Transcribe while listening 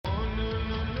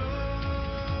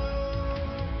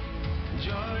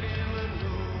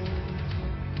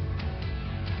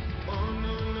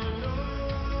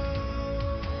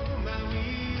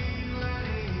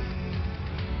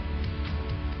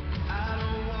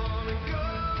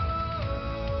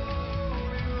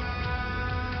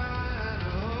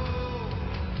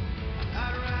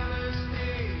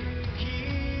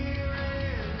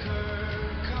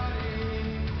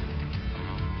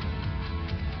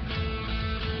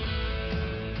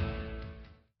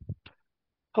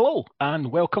Hello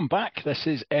and welcome back. This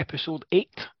is episode 8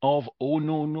 of Oh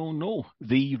No No No,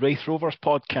 the Wraith Rovers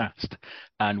podcast.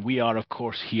 And we are, of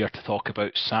course, here to talk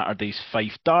about Saturday's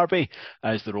Fife Derby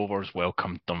as the Rovers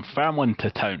welcome Dunfermline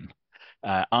to town.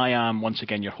 I am once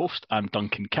again your host, I'm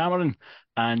Duncan Cameron,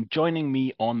 and joining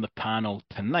me on the panel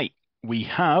tonight, we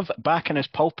have, back in his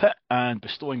pulpit and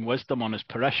bestowing wisdom on his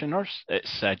parishioners,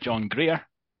 it's John Greer.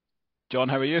 John,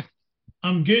 how are you?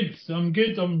 I'm good.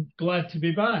 I'm glad to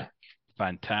be back.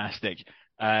 Fantastic.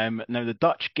 Now, the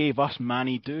Dutch gave us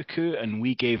Manny Duku and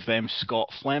we gave them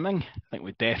Scott Fleming. I think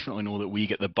we definitely know that we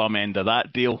get the bum end of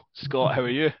that deal. Scott, how are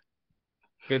you?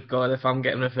 Good God, if I'm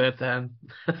getting referred to him,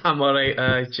 I'm all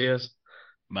right. Cheers.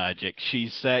 Magic.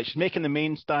 She's making the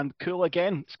main stand cool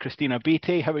again. It's Christina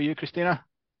Beattie. How are you, Christina?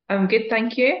 I'm good,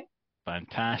 thank you.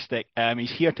 Fantastic.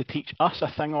 He's here to teach us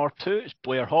a thing or two. It's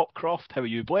Blair Hopcroft. How are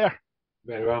you, Blair?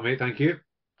 Very well, mate. Thank you.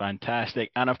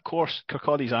 Fantastic. And of course,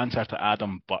 Kirkcaldy's answer to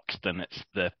Adam Buxton. It's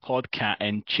the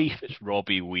podcat-in-chief. It's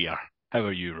Robbie Weir. How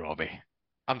are you, Robbie?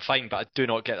 I'm fine, but I do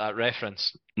not get that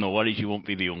reference. No worries, you won't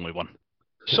be the only one.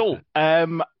 So,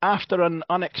 after an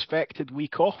unexpected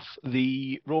week off,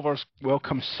 the Rovers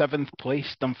welcome 7th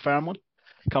place Dunfermline,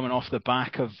 coming off the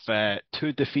back of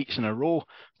 2 defeats in a row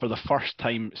for the first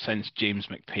time since James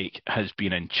McPake has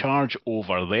been in charge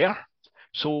over there.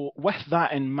 So, with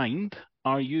that in mind,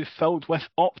 are you filled with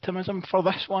optimism for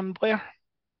this one, Blair?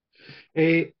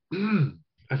 I mean,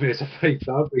 it's a Fife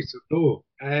Derby, so no.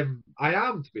 I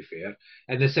am, to be fair,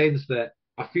 in the sense that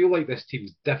I feel like this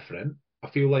team's different. I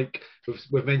feel like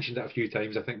we've mentioned it a few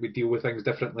times. I think we deal with things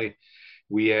differently.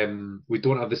 We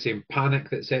don't have the same panic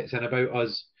that sets in about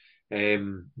us,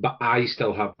 but I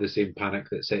still have the same panic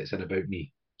that sets in about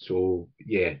me. So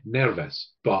yeah,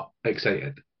 nervous but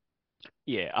excited.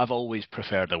 Yeah, I've always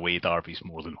preferred away derbies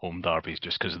more than home derbies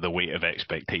just because of the weight of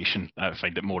expectation. I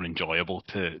find it more enjoyable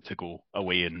to go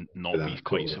away and not be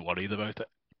quite so worried about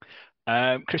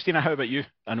it. Christina, how about you?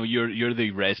 I know you're the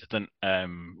resident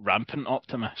rampant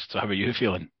optimist, so how are you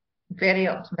feeling? Very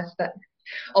optimistic.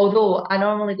 Although I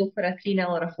normally go for a 3-0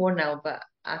 or a 4-0, but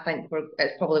I think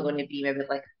it's probably going to be maybe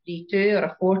like a 3-2 or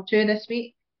a 4-2 this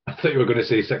week. I thought you were going to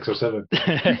say 6 or 7.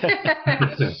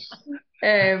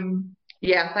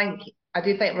 Yeah, I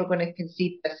do think we're going to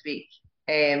concede this week.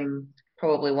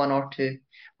 Probably 1 or 2.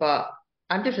 But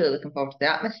I'm just really looking forward to the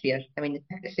atmosphere. I mean, the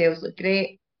ticket sales look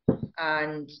great,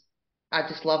 and I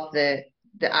just love the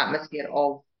atmosphere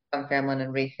of Dunfermline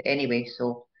and Wraith anyway.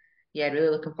 So yeah, really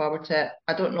looking forward to it.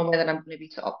 I don't know whether I'm going to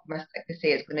be so optimistic to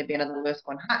say it's going to be another Lewis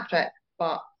one hat trick,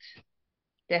 but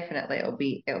definitely it'll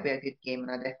be a good game,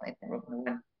 and I definitely think we're going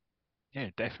to win. Yeah,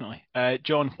 definitely.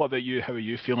 John, what about you? How are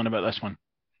you feeling about this one?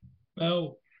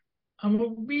 Well, I'm a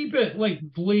wee bit like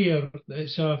Blair.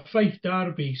 It's a Fife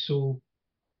derby, so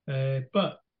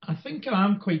but I think I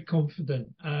am quite confident.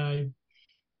 I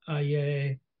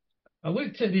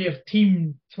looked at their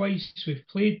team twice. We've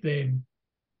played them,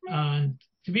 and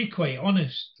to be quite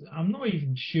honest, I'm not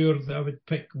even sure that I would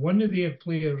pick one of their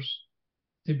players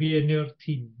to be in their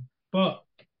team. But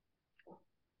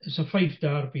it's a Fife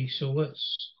derby, so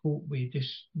let's hope we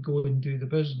just go and do the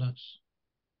business.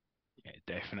 Yeah,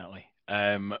 definitely.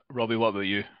 Robbie, what about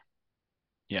you?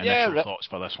 Initial thoughts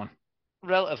for this one?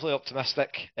 Relatively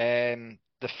optimistic.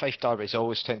 The Fife derbies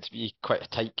always tend to be quite a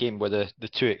tight game, with the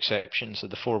 2 exceptions of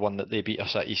the 4-1 that they beat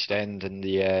us at East End and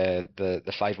the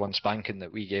 5-1 spanking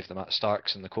that we gave them at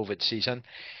Starks in the COVID season.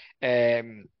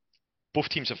 Both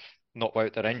teams have knocked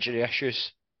out their injury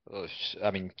issues.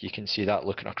 I mean, you can see that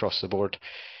looking across the board.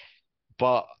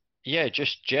 But yeah,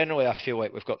 just generally, I feel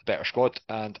like we've got the better squad,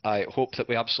 and I hope that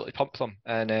we absolutely pump them.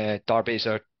 And derbies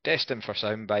are destined for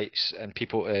sound bites and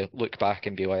people to look back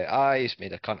and be like, he's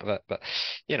made a cunt of it. But,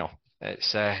 you know,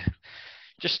 it's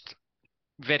just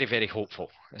very, very hopeful,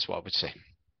 is what I would say.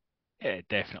 Yeah,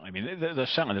 definitely. I mean, there's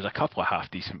a couple of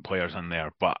half-decent players in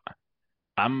there, but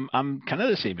I'm kind of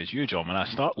the same as you, John. When I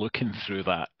start looking through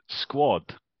that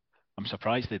squad, I'm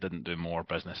surprised they didn't do more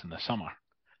business in the summer.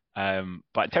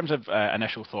 But in terms of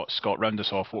initial thoughts, Scott, round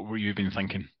us off. What were you been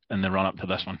thinking in the run-up to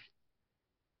this one?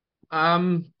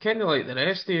 Kind of like the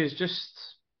rest of you,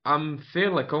 I'm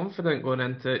fairly confident going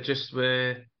into it, just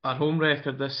with our home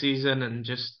record this season, and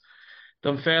just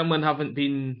Dunfermline haven't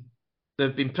been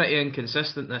they've been pretty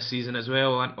inconsistent this season as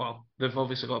well. And well, they've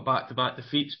obviously got back-to-back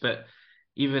defeats, but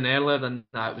even earlier than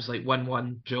that, it was like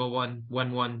 1-1, draw 1,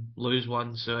 win 1, lose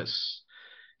 1. So it's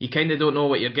you kind of don't know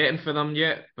what you're getting for them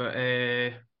yet. But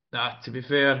to be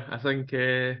fair, I think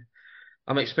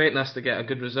I'm expecting us to get a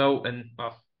good result. And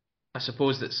well, I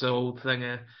suppose that's the old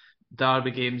thing.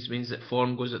 Derby games means that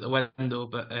form goes out the window.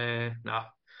 But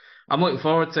I'm looking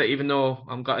forward to it, even though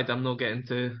I'm gutted I'm not getting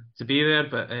to be there.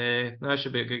 But that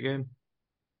should be a good game.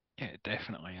 Yeah,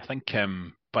 definitely. I think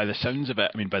by the sounds of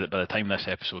it, I mean, by the time this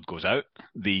episode goes out,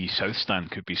 the South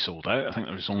Stand could be sold out. I think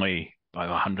there was only about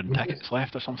 100 tickets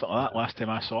left or something like that last time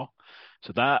I saw.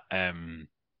 So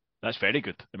that's very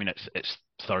good. I mean, it's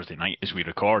Thursday night as we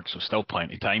record, so still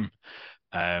plenty of time.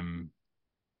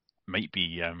 Might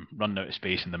be running out of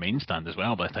space in the main stand as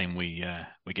well by the time we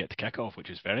get to kick off, which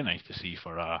is very nice to see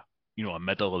for a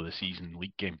middle of the season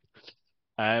league game.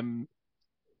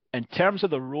 In terms of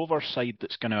the Rover side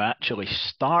that's going to actually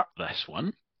start this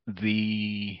one,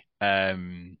 the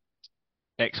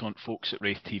excellent folks at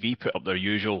Wraith TV put up their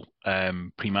usual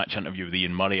pre-match interview with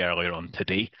Ian Murray earlier on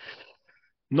today.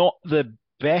 Not the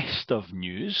best of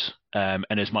news, in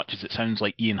as much as it sounds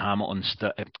like Ian Hamilton.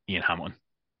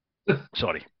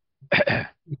 Sorry.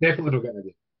 Definitely not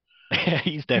getting it.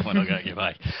 He's definitely not getting it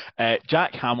by.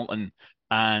 Jack Hamilton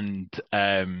and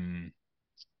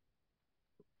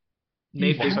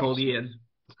Nathan called Ian.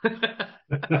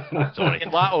 Sorry.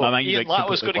 Ian Latto. mind's Ian like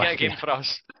Latto's going to get a completely game for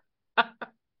us.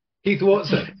 Keith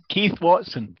Watson. Keith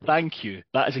Watson, thank you.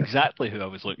 That is exactly who I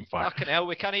was looking for. Fucking hell,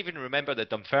 we can't even remember the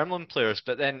Dunfermline players,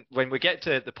 but then when we get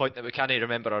to the point that we can't even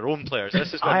remember our own players,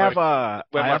 this is when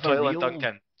we're toiling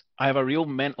Duncan. I have a real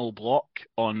mental block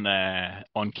on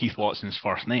Keith Watson's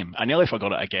first name. I nearly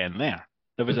forgot it again there.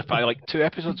 There was probably like 2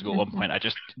 episodes ago at one point I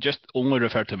just only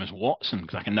referred to him as Watson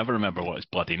because I can never remember what his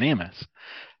bloody name is.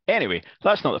 Anyway,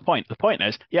 that's not the point. The point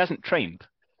is he hasn't trained.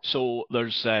 So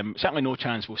there's certainly no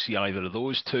chance we'll see either of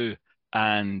those two.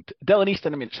 And Dylan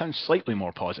Easton, I mean, it sounds slightly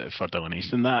more positive for Dylan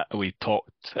Easton. That we talked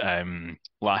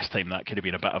last time that could have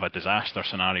been a bit of a disaster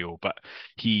scenario, but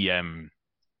he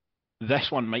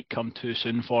this one might come too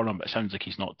soon for him, but it sounds like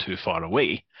he's not too far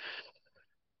away.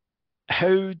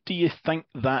 How do you think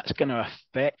that's going to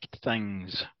affect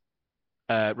things?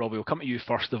 Robbie, we'll come to you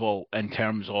first of all in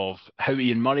terms of how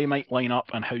Ian Murray might line up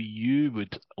and how you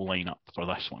would line up for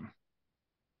this one.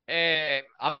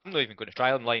 I'm not even going to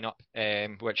try and line up,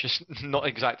 which is not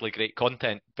exactly great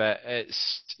content, but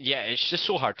it's just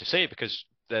so hard to say because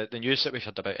the news that we've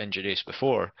had about injuries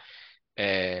before,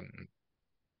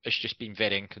 it's just been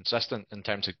very inconsistent in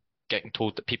terms of getting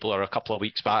told that people are a couple of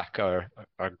weeks back or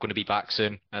are going to be back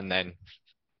soon, and then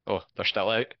they're still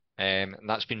out. And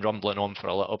that's been rumbling on for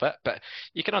a little bit, but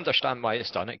you can understand why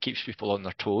it's done. It keeps people on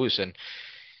their toes, and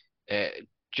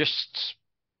just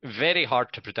very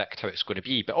hard to predict how it's going to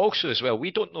be. But also as well,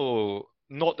 we don't know,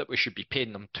 not that we should be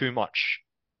paying them too much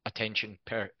attention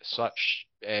per such,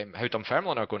 how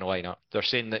Dunfermline are going to line up. They're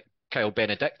saying that Kyle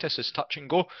Benedictus is touch and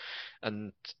go,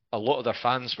 and a lot of their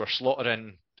fans were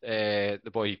slaughtering the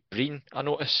boy Breen, I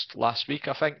noticed last week,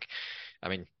 I think. I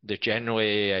mean, they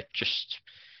generally just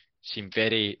seem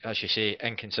very, as you say,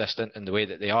 inconsistent in the way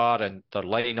that they are and their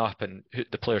line-up and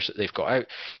the players that they've got out.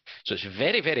 So it's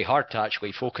very, very hard to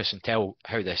actually focus and tell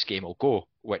how this game will go,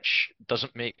 which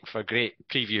doesn't make for great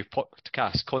preview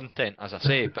podcast content, as I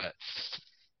say, but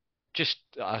just,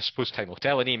 I suppose time will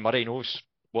tell, and Ian Murray knows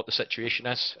what the situation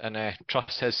is and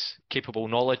trusts his capable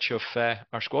knowledge of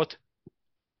our squad.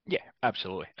 Yeah,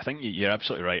 absolutely. I think you're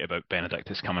absolutely right about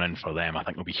Benedictus coming in for them. I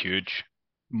think it'll be huge.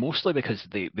 Mostly because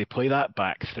they play that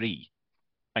back three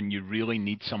and you really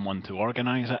need someone to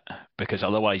organise it because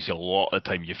otherwise a lot of the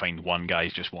time you find one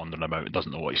guy's just wandering about and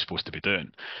doesn't know what he's supposed to be doing.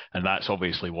 And that's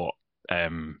obviously what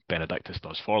Benedictus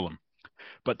does for them.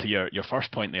 But to your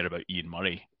first point there about Ian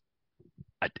Murray,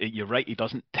 you're right, he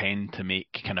doesn't tend to make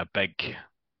kind of big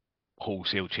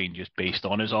wholesale changes based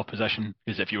on his opposition,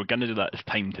 because if you were going to do that, his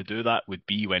time to do that would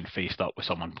be when faced up with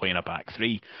someone playing a back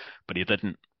three, but he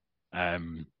didn't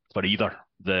for either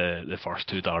the first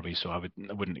 2 derbies, so I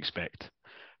wouldn't expect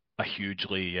a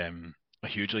hugely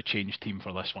changed team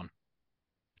for this one.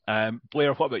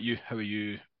 Blair, what about you? How are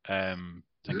you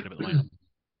thinking about the lineup?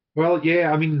 Well,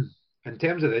 yeah, I mean, in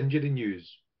terms of the injury news,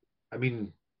 I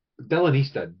mean, Dylan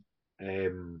Easton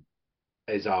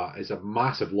is a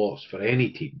massive loss for any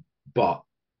team, but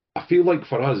I feel like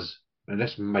for us, and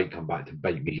this might come back to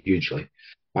bite me hugely,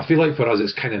 I feel like for us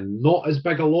it's kind of not as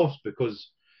big a loss because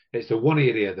it's the one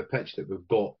area of the pitch that we've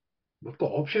got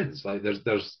options. Like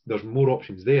there's more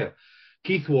options there.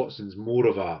 Keith Watson's more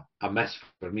of a miss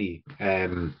for me.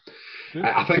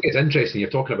 I think it's interesting you're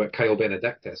talking about Kyle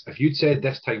Benedictus. If you'd said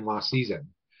this time last season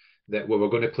that we were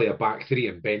going to play a back three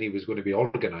and Benny was going to be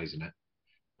organising it,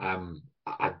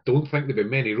 I don't think there'd be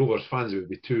many Rovers fans who would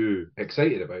be too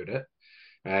excited about it.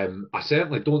 I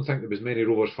certainly don't think there was many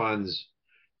Rovers fans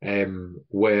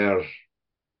were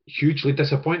hugely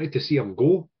disappointed to see him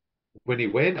go when he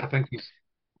went. I think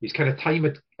his kind of time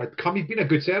had come. He'd been a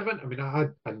good servant. I mean,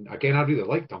 and again, I really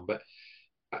liked him, but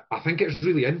I think it's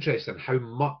really interesting how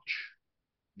much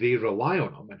they rely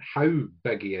on him and how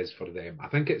big he is for them. I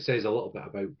think it says a little bit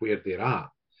about where they're at.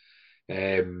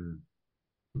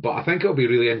 But I think it'll be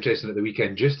really interesting at the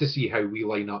weekend just to see how we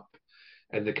line up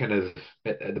in the kind of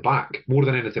at the back more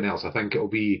than anything else. I think it'll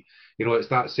be, it's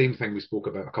that same thing we spoke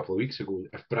about a couple of weeks ago.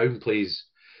 If Brown plays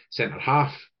centre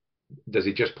half, does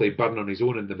he just play Byrne on his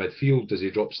own in the midfield? Does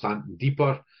he drop Stanton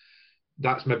deeper?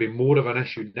 That's maybe more of an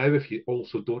issue now if you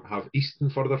also don't have Easton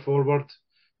further forward.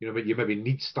 But you maybe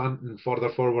need Stanton further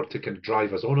forward to kind of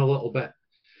drive us on a little bit.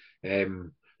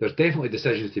 There's definitely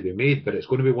decisions to be made, but it's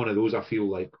going to be one of those, I feel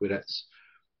like, where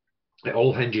it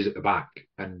all hinges at the back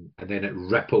and then it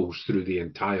ripples through the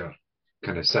entire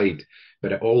kind of side.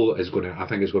 But I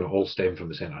think it's going to all stem from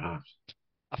the centre half.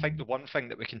 I think the one thing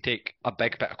that we can take a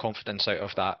big bit of confidence out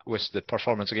of that was the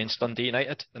performance against Dundee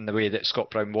United and the way that Scott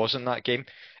Brown was in that game.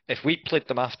 If we played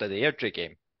them after the Airdrie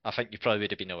game, I think you probably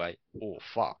would have been like, oh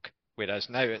fuck. Whereas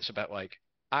now it's a bit like,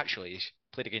 actually, he's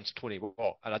played against Tony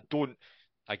Watt, and I don't.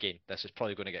 Again, this is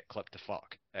probably going to get clipped to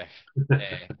fuck if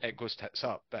it goes tits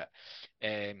up, but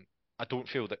I don't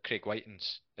feel that Craig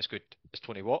Whiting's as good as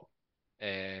Tony Watt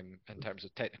in terms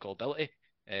of technical ability.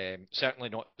 Certainly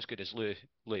not as good as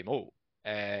Louis Moult.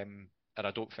 And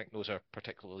I don't think those are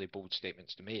particularly bold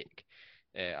statements to make.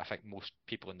 I think most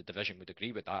people in the division would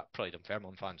agree with that, probably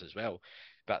Dunfermline fans as well.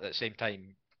 But at the same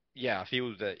time, yeah, I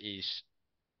feel that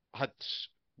had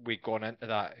we gone into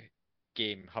that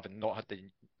game having not had the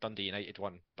Dundee United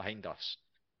one behind us,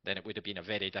 then it would have been a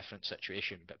very different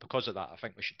situation. But because of that, I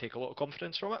think we should take a lot of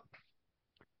confidence from it.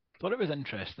 Thought it was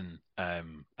interesting.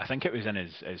 I think it was in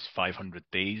his 500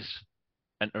 days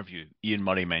interview. Ian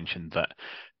Murray mentioned that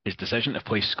his decision to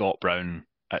play Scott Brown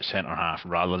at centre half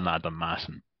rather than Adam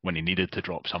Masson when he needed to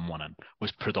drop someone in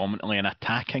was predominantly an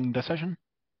attacking decision.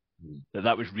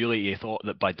 That was really, he thought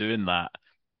that by doing that,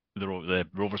 the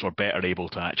Rovers were better able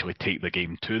to actually take the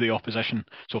game to the opposition.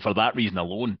 So for that reason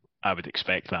alone, I would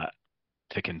expect that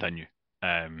to continue.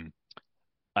 And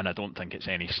I don't think it's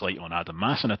any slight on Adam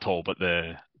Masson at all, but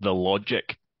the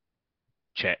logic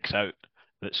checks out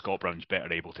that Scott Brown's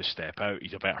better able to step out.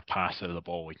 He's a better passer of the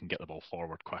ball. He can get the ball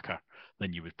forward quicker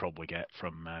than you would probably get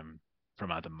from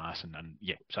Adam Masson. And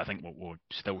yeah, so I think we'll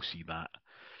still see that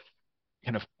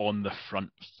kind of on the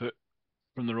front foot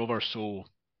from the Rovers. So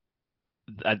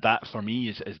that for me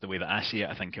is the way that I see it.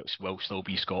 I think it will still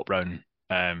be Scott Brown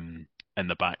in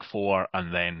the back four,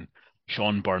 and then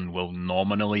Sean Byrne will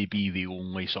nominally be the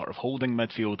only sort of holding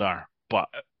midfielder. But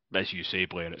as you say,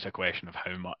 Blair, it's a question of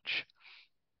how much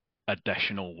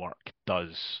additional work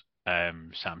does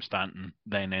Sam Stanton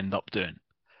then end up doing.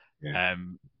 Yeah.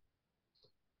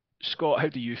 Scott, how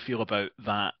do you feel about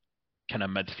that kind of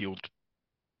midfield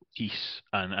piece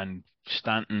and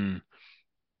Stanton?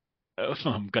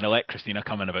 I'm going to let Christina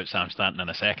come in about Sam Stanton in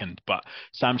a second, but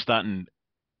Sam Stanton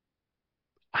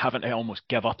having to almost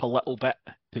give up a little bit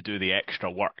to do the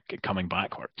extra work coming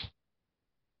backwards.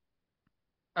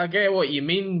 I get what you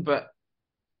mean, but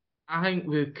I think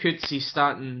we could see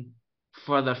Stanton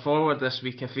further forward this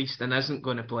week if Easton isn't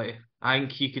going to play. I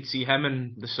think you could see him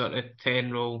in the sort of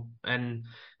 10 role, and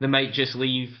they might just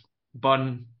leave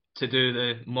Byrne to do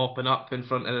the mopping up in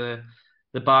front of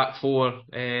the back four.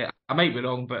 I might be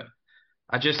wrong, but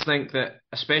I just think that,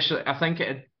 especially, I think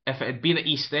if it had been at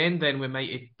East End, then we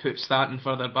might have put Stanton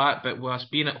further back. But with us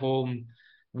being at home,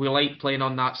 we like playing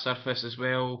on that surface as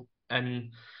well.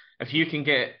 And if you can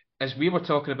get, as we were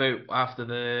talking about after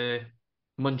the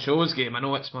Munchos game, I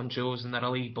know it's Munchos and they're a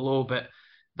league below, but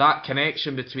that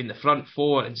connection between the front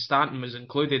four and Stanton was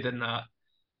included in that.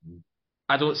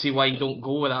 I don't see why you don't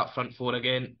go with that front four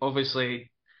again. Obviously,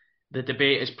 the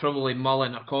debate is probably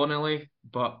Mullen or Connolly,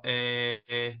 but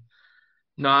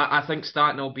no, I think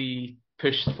Stanton will be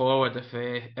pushed forward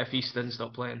if Easton's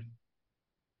not playing.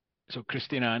 So,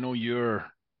 Christina, I know you're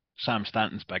Sam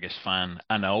Stanton's biggest fan,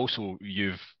 and also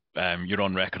you're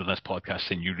on record on this podcast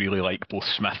saying you really like both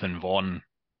Smith and Vaughan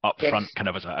up front, kind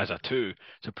of as a two.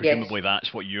 So presumably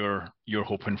that's what you're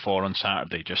hoping for on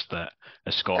Saturday, just that,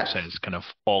 as Scott says, kind of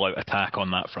all out attack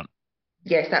on that front.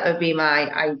 Yes, that would be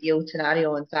my ideal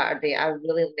scenario on Saturday. I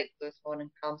really like Lewis Vaughan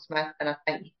and Callum Smith, and I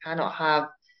think you cannot have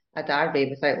a derby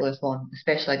without Lewis Vaughan,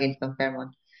 especially against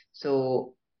Dunfermline.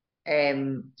 So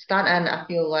Stanton, I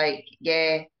feel like,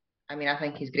 yeah, I mean, I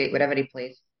think he's great wherever he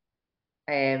plays,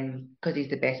 because he's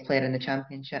the best player in the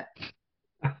championship,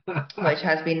 which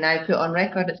has been now put on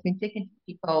record. It's been taken to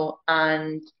people,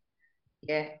 and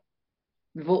yeah,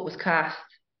 the vote was cast,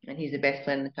 and he's the best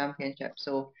player in the championship.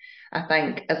 So I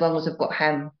think as long as we've got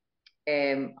him,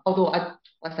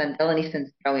 listen, Dylan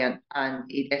Easton's brilliant, and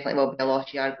he definitely will be a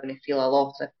loss. You are going to feel a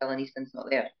loss if Dylan Easton's not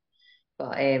there.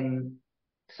 But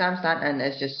Sam Stanton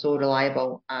is just so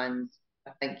reliable, and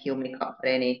I think he'll make up for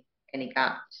any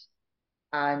gaps.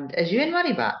 And is Ewan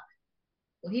Murray back?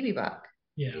 Will he be back?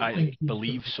 Yeah, I I think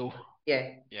believe so.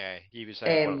 Yeah. Yeah, he was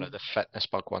one of the fitness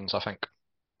bug ones, I think.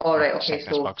 All right. Or Okay.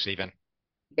 sickness So bugs even.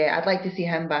 yeah, I'd like to see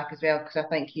him back as well because I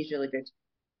think he's really good.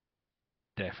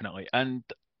 Definitely. And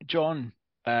John,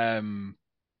 I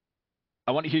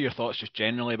want to hear your thoughts just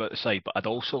generally about the side, but I'd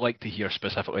also like to hear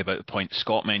specifically about the point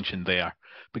Scott mentioned there,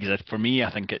 because for me,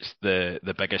 I think it's the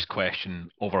biggest question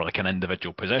over like an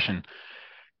individual position.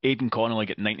 Aidan Connolly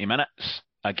got 90 minutes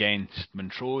against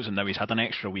Montrose, and now he's had an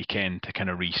extra weekend to kind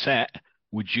of reset.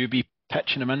 Would you be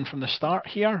pitching him in from the start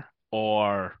here,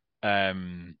 or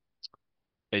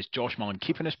is Josh Mullen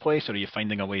keeping his place, or are you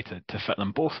finding a way to fit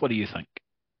them both? What do you think?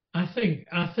 I think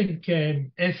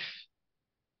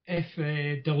if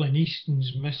Dylan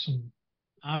Easton's missing,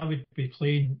 I would be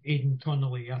playing Aidan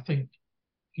Connolly. I think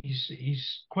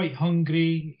he's quite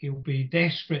hungry. He'll be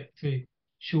desperate to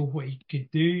show what he could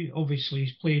do. Obviously,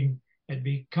 he's playing. It'd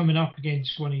be coming up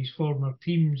against one of his former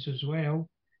teams as well,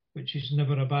 which is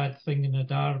never a bad thing in a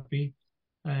derby.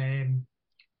 Um,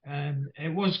 and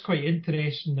it was quite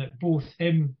interesting that both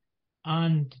him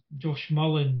and Josh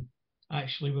Mullen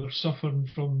actually were suffering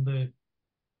from the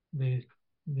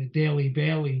the Delhi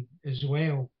Belly as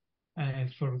well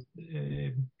for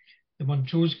the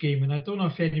Montrose game. And I don't know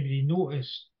if anybody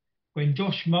noticed when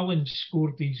Josh Mullen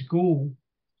scored his goal,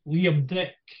 Liam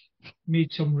Dick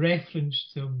made some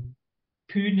reference to him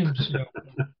pooing himself.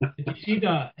 Did you see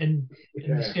that in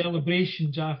the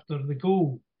celebrations after the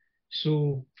goal?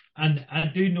 So, and I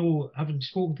do know, having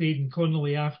spoken to Aidan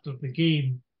Connolly after the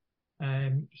game,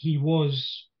 he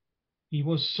was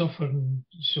suffering.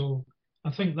 So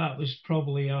I think that was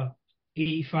probably a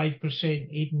 85%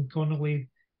 Aidan Connolly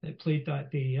that played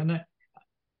that day. And I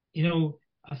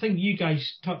think you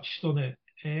guys touched on it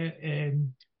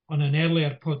on an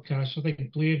earlier podcast. I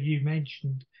think Blair, you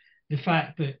mentioned the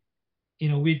fact that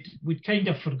we'd kind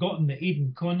of forgotten that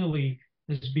Aidan Connolly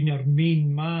has been our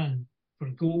main man for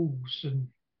goals and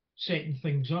setting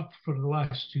things up for the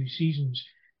last two seasons.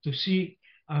 To see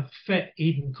a fit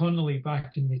Aidan Connolly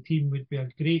back in the team would be a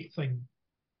great thing.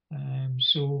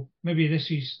 So maybe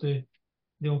this is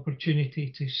the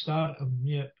opportunity to start him.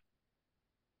 Yeah.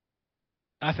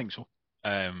 I think so.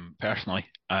 Personally,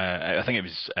 I think it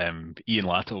was Ian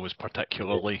Latto was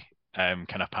particularly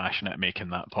kind of passionate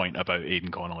making that point about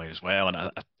Aidan Connolly as well,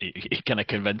 and he kind of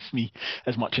convinced me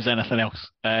as much as anything else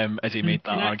as he made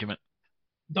that argument.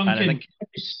 Duncan, and I think, can I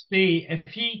just say,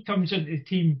 if he comes into the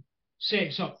team,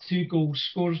 sets up two goals,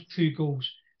 scores two goals,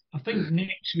 I think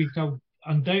next week I'll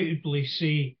undoubtedly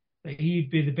say that he'd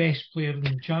be the best player in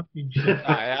the championship.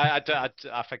 I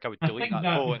think I would delete that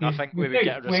quote, and I think we would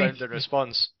get a resounding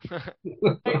response.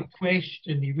 Without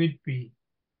question, he would be.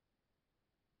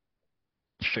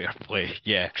 fair play,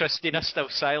 yeah. Christina's still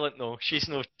silent though. She's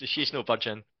no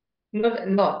budging.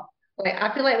 No. Like,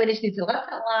 I feel like we just need to let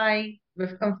it lie.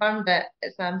 We've confirmed it.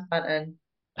 It's Sam Stanton.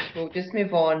 We'll just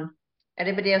move on.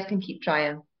 Everybody else can keep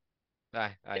trying.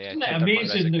 Isn't it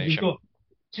amazing that we've got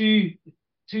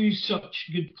two such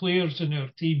good players in our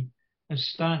team as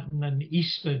Stanton and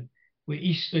Easton, with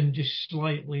Easton just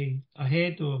slightly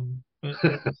ahead of him? But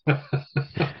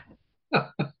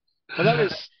Well, that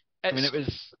was. I mean, it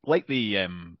was like the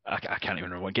I can't even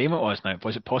remember what game it was now.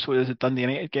 Was it possibly it was a Dundee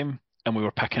United game, and we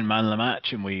were picking man of the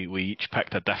match, and we each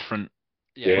picked a different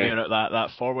player at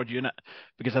that forward unit,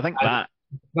 because I think that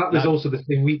was also the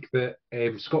same week that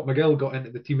Scott McGill got into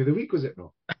the team of the week, was it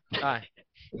not? Aye.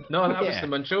 No, that was the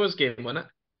Montrose game, wasn't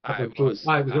it? It was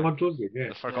the Montrose game, yeah.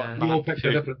 We all picked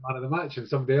a different man of the match, and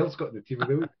somebody else got in the team of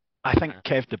the week. I think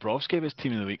Kev Dabrowski was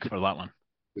team of the week for that one.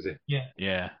 Was it? Yeah.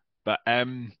 Yeah. But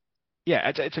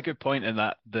yeah, it's a good point in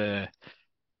that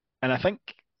and I think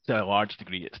to a large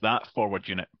degree it's that forward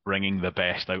unit bringing the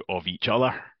best out of each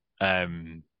other,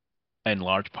 in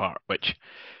large part, which,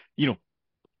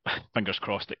 fingers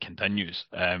crossed it continues.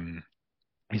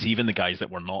 Is even the guys that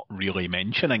we're not really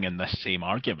mentioning in this same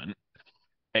argument,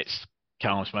 it's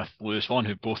Callum Smith, Lewis Vaughan,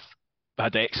 who both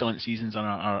had excellent seasons and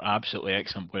are absolutely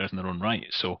excellent players in their own right.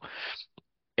 So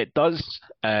it does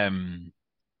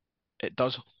it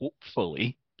does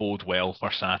hopefully bode well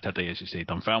for Saturday, as you say.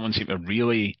 Dunfermline seem to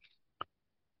really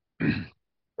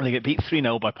they get beat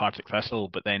 3-0 by Partick Thistle,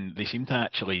 but then they seem to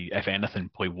actually, if anything,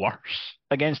 play worse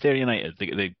against Ayr United.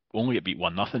 They only get beat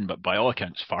 1-0, but by all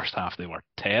accounts, first half they were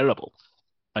terrible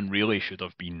and really should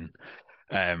have been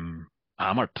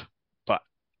hammered. But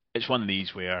it's one of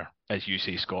these where, as you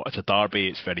say, Scott, it's a derby,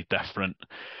 it's very different.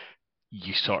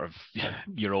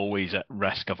 You're always at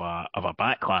risk of a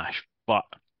backlash, but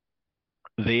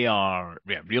they are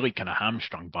really kind of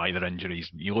hamstrung by their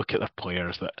injuries. You look at their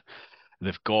players that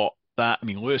they've got. That, I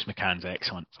mean, Lewis McCann's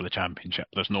excellent for the championship.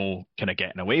 There's no kind of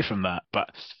getting away from that. But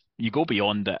you go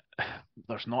beyond it,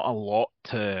 there's not a lot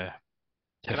to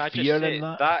Can I just fear say in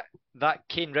that. that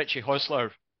Kane Ritchie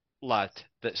Hosler lad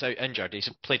that's out injured, he's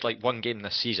played like one game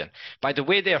this season. By the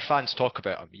way their fans talk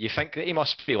about him, you think that he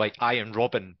must be like Iron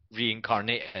Robin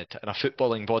reincarnated in a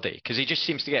footballing body, because he just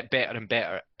seems to get better and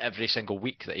better every single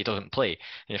week that he doesn't play. And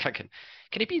you're thinking,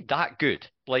 can he be that good?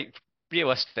 Like,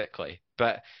 realistically.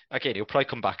 But again, he'll probably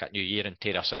come back at New Year and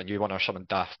tear us a new one or something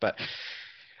daft. But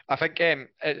I think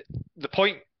the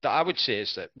point that I would say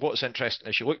is that what's interesting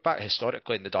is you look back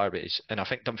historically in the derbies, and I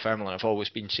think Dunfermline have always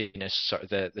been seen as sort of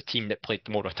the team that played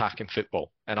the more attacking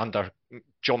football. And under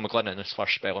John McGlynn in his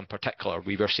first spell in particular,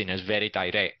 we were seen as very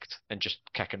direct and just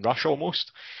kick and rush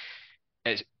almost.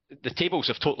 The tables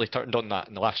have totally turned on that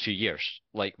in the last few years.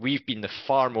 Like, we've been the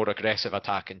far more aggressive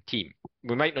attacking team.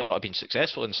 We might not have been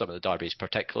successful in some of the derbies,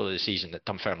 particularly the season that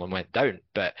Dunfermline went down.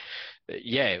 But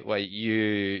yeah, like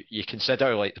you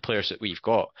consider like the players that we've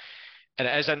got. And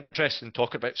it is interesting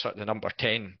talking about sort of the number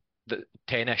 10, the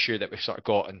 10 issue that we've sort of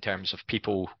got in terms of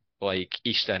people like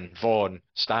Easton, Vaughan,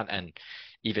 Stanton,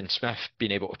 even Smith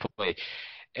being able to play.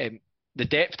 The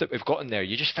depth that we've got in there,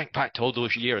 you just think back to all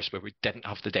those years where we didn't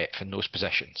have the depth in those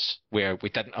positions, where we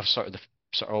didn't have sort of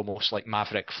almost like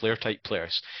Maverick Flair type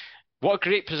players. What a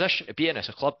great position to be in as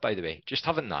a club, by the way. Just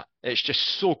having that, it's just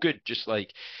so good. Just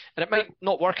like, and it might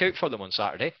not work out for them on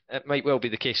Saturday. It might well be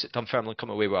the case that Dunfermline come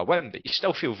away with a win, but you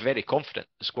still feel very confident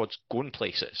the squad's going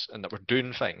places and that we're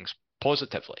doing things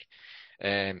positively.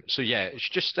 So yeah, it's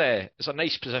just it's a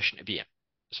nice position to be in.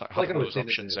 Sort of having those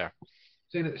options there.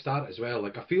 Saying at the start as well,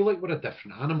 like I feel like we're a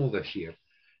different animal this year.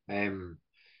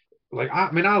 Like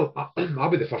I'll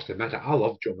be the first to admit it. I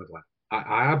love Joe McGlynn.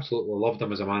 I absolutely loved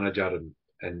him as a manager, and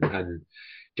do you know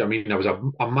what I mean? I was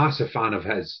a massive fan of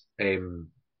his.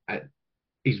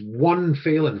 His one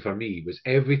failing for me was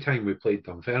every time we played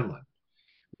Dunfermline,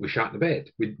 we shat the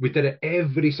bed. We did it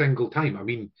every single time. I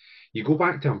mean, you go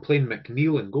back to him playing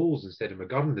McNeil in goals instead of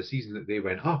McGurn the season that they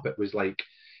went up. It was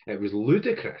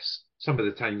ludicrous some of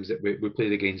the times that we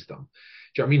played against them.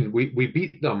 Do you know what I mean? We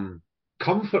beat them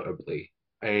comfortably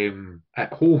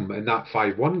at home in that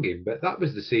 5-1 game, but that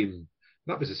was the same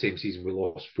season we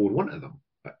lost 4-1 to them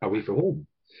away from home.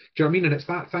 Do you know what I mean? And it's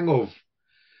that thing of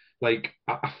like,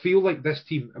 I feel like this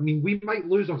team, I mean, we might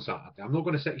lose on Saturday. I'm not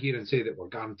going to sit here and say that we're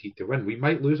guaranteed to win. We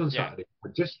might lose on Saturday. I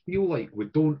just feel like we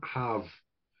don't have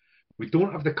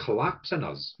the collapse in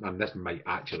us. Man, this might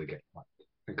actually get back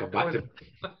and come back to.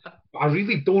 I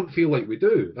really don't feel like we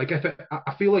do. Like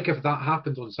I feel like if that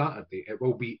happens on Saturday, it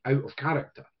will be out of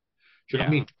character. Do you know what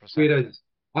I mean? 100%. Whereas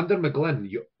under McGlynn,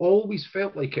 you always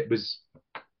felt like it was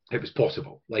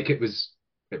possible. Like it was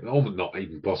almost not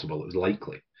even possible. It was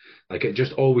likely. Like it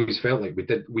just always felt like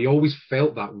we always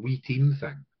felt that we team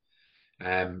thing.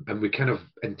 And we kind of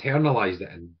internalized it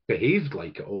and behaved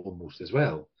like it almost as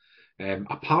well.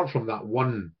 Apart from that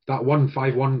one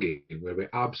 5-1 game where we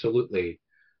absolutely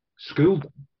schooled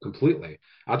them completely.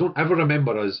 I don't ever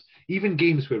remember us, even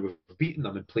games where we've beaten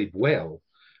them and played well,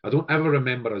 I don't ever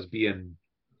remember us being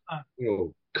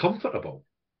comfortable.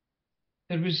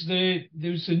 There was the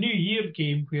New Year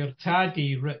game where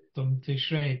Taddy ripped them to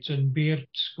shreds and Baird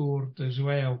scored as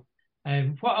well.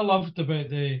 What I loved about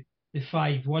the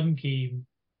 5-1 game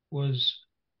was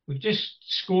we've just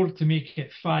scored to make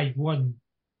it 5-1,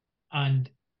 and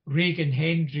Reagan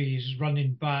Hendry is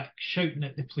running back, shouting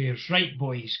at the players, "Right,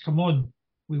 boys, come on,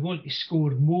 we want to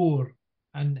score more."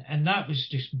 And that was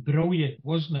just brilliant,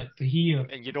 wasn't it, to hear?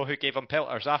 And you know who gave him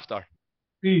pelters after?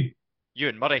 Who?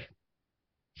 Ewan Murray.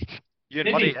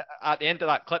 Ewan Murray, at the end of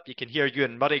that clip, you can hear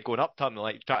Ewan Murray going up to him,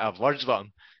 like, trying to have words with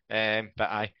him.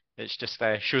 But it's just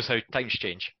shows how times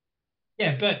change.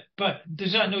 Yeah, but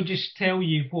does that not just tell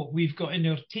you what we've got in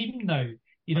our team now?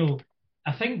 You know,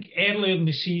 I think earlier in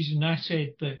the season I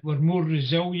said that we're more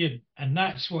resilient, and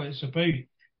that's what it's about.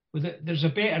 There's a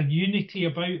better unity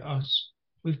about us.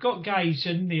 We've got guys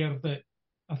in there that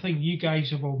I think you guys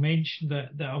have all mentioned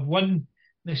that have won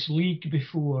this league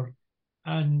before,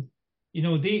 and you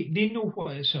know they know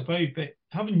what it's about. But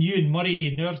having Ewan Murray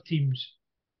in our teams,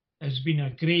 has been a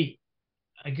great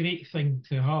thing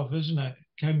to have, isn't it?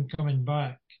 Him coming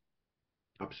back.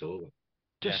 Absolutely.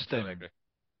 Just totally agree.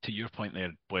 to your point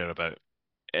there, Blair, about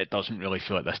it doesn't really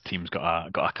feel like this team's got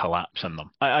a collapse in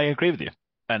them. I agree with you,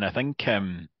 and I think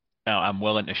I'm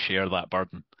willing to share that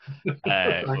burden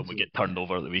when we get turned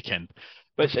over at the weekend.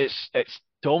 But it's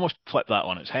to almost flip that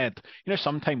on its head. You know,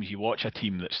 sometimes you watch a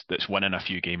team that's winning a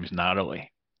few games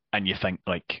narrowly, and you think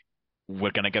like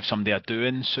we're going to give somebody a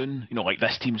doing soon. You know, like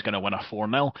this team's going to win a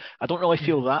 4-0. I don't really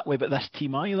feel that way about this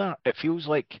team either. It feels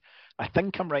like I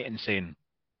think I'm right in saying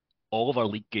all of our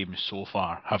league games so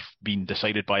far have been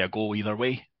decided by a goal either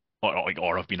way,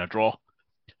 or have been a draw.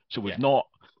 So we've not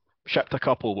shipped a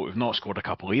couple, but we've not scored a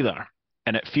couple either.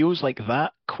 And it feels like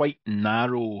that quite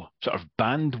narrow sort of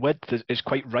bandwidth is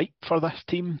quite right for this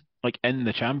team, like in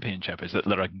the championship, is that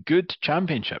they're a good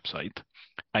championship side,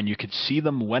 and you could see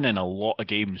them winning a lot of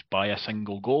games by a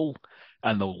single goal,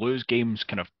 and they'll lose games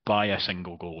kind of by a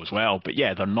single goal as well. But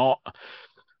yeah, they're not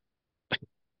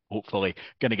hopefully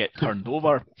going to get turned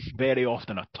over very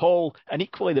often at all. And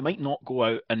equally, they might not go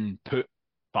out and put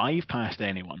 5 past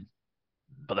anyone,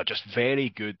 but they're just very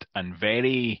good and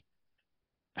very,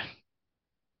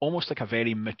 almost like a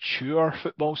very mature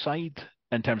football side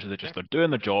in terms of they're doing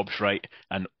their jobs right.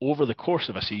 And over the course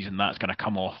of a season, that's going to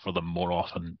come off for them more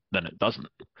often than it doesn't.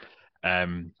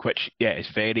 Which, yeah, is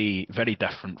very, very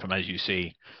different from, as you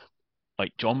say,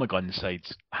 like John McGlynn's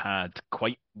sides had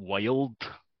quite wild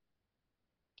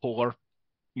polar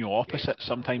opposites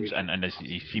sometimes, and as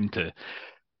he seemed to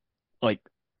like.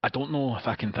 I don't know if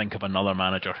I can think of another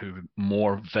manager who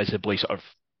more visibly sort of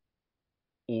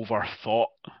overthought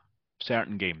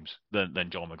certain games than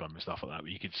John McGlynn with stuff like that.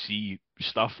 But you could see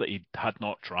stuff that he had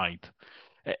not tried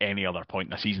at any other point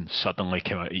in the season suddenly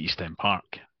came out at East End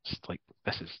Park. It's like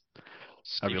this is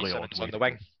a really odd way. On the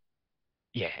wing.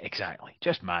 Yeah, exactly.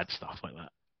 Just mad stuff like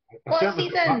that.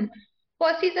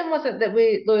 What season was it that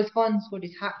Lewis Vaughan scored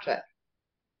his hat trick?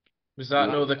 Was that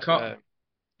no the cup?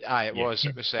 It was.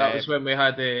 It was. That was when we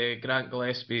had Grant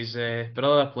Gillespie's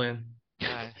brother playing.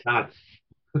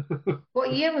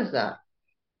 What year was that?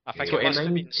 I think it must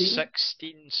have been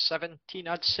 16, 17,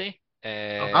 I'd say.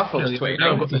 I thought it was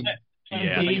 2019.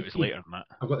 Yeah, I think it was later than that.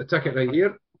 I've got the ticket right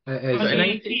here. It is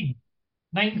 2019.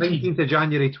 19th of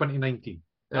January 2019.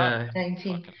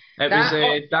 19. It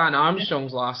was Dan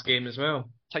Armstrong's last game as well.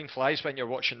 Time flies when you're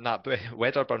watching that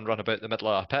Wedderburn run about the middle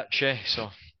of a pitch, so.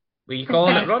 Were you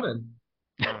calling it running?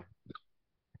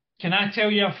 Can I tell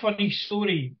you a funny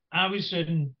story? I was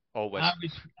in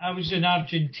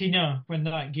Argentina when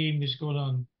that game was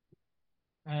going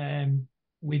on.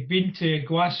 We'd been to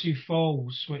Iguazu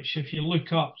Falls, which, if you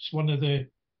look up, is one of the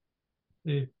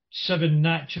 7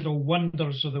 natural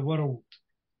wonders of the world.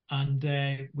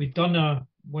 And we'd done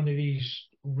one of these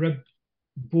rib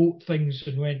boat things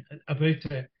and went about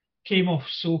it. Came off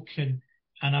soaking,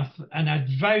 and I'd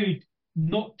vowed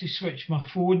not to switch my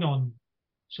phone on.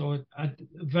 So I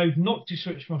vowed not to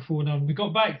switch my phone on. We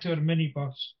got back to our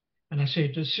minibus, and I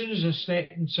said, as soon as I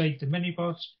stepped inside the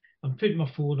minibus and put my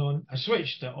phone on, I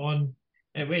switched it on.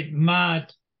 It went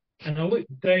mad, and I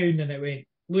looked down, and it went,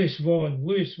 Lewis Vaughan,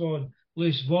 Lewis Vaughan,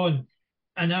 Lewis Vaughan.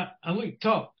 And I looked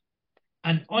up,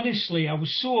 and honestly, I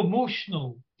was so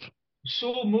emotional,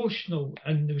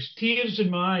 and there was tears in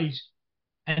my eyes.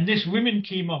 And this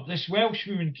Welsh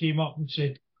woman came up and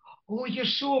said, oh, you're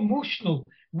so emotional.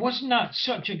 Wasn't that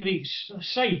such a great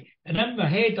sight? And in my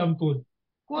head, I'm going,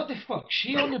 what the fuck's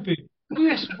she on about?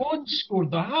 Lewis Vaughan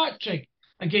scored the hat-trick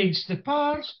against the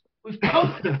Pars. We've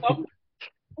pumped them.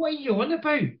 What are you on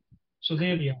about? So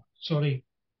there you are. Sorry.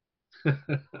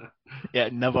 Yeah,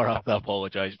 never have to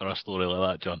apologise for a story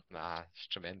like that, John. Nah, it's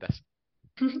tremendous.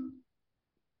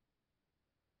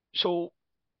 So,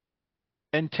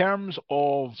 in terms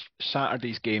of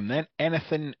Saturday's game, then,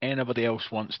 anything anybody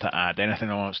else wants to add? Anything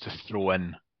I wants to throw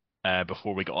in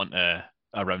before we get on to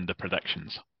around the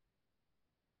predictions?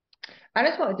 I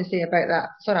just wanted to say about that.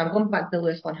 Sorry, I'm going back to the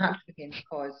Lewis Vaughan hat-trick again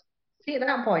because, see, at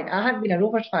that point, I hadn't been a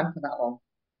Rovers fan for that long.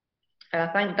 And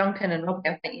I think Duncan and Robbie,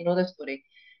 I think you know this story.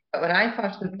 But when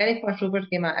the very first Rovers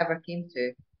game I ever came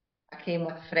to, I came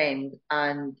with a friend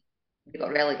and we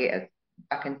got relegated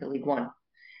back into League One.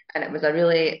 And it was a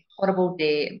really horrible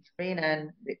day. It was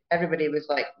raining. Everybody was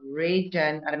like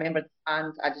raging. I remember the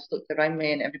fans, I just looked around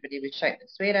me and everybody was shouting and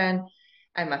swearing.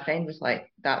 And my friend was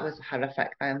like, that was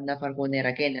horrific. I am never going there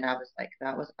again. And I was like,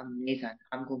 that was amazing.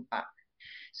 I'm going back.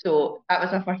 So that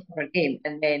was my first ever game.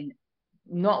 And then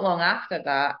not long after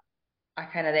that, I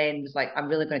kind of then was like, I'm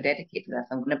really going to dedicate to this.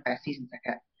 I'm going to buy a season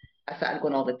ticket. I started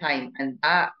going all the time. And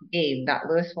that game, that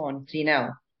Lewis Vaughan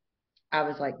 3-0, I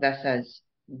was like, this is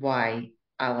why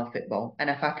I love football. And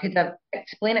if I could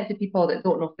explain it to people that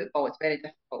don't know football, it's very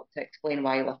difficult to explain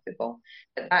why I love football.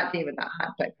 But that day with that hat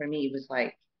trick for me was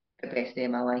like the best day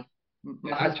of my life.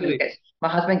 Actually, My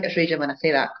husband gets raging when I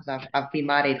say that because I've been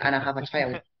married and I have a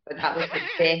child. But that was the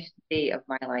best day of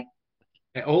my life.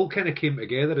 it all kind of came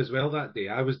together as well that day.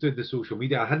 I was doing the social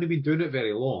media. I hadn't been doing it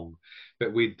very long, but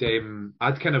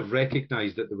I'd kind of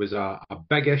recognised that there was a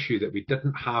big issue that we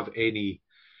didn't have any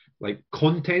like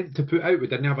content to put out. We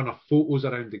didn't have enough photos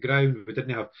around the ground. We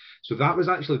didn't have. So that was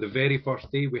actually the very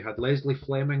first day we had Leslie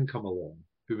Fleming come along,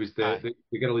 who was the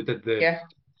girl who did the Yeah.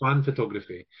 fan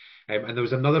photography, and there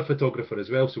was another photographer as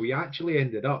well. So we actually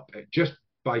ended up just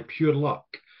by pure luck.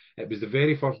 It was the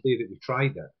very first day that we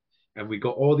tried it, and we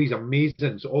got all these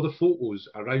amazing. So all the photos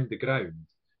around the ground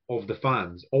of the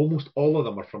fans, almost all of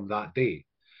them are from that day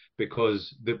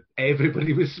because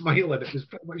everybody was smiling. It was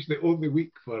pretty much the only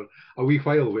week for a wee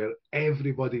while where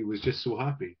everybody was just so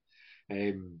happy.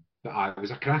 It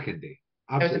was a cracking day.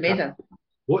 It was Absolutely amazing. cracking.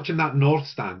 Watching that North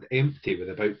Stand empty with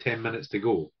about 10 minutes to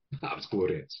go, that was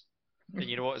glorious. And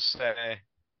you know what's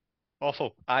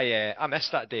awful? I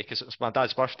missed that day because it was my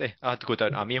dad's birthday. I had to go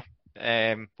down to a meal,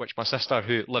 which my sister,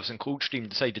 who lives in Coldstream,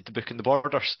 decided to book in the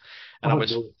Borders, and I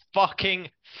was fucking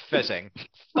fizzing,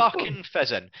 fucking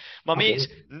fizzing. My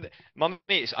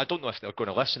mates, I don't know if they're going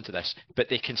to listen to this, but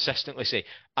they consistently say,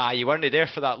 you weren't there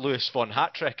for that Lewis Vaughan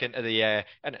hat trick into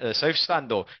the South Stand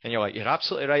though, and you're like, you're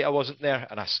absolutely right, I wasn't there,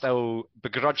 and I still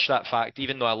begrudge that fact,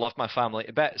 even though I love my family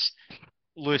to bits.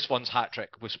 Lewis Vaughan's hat trick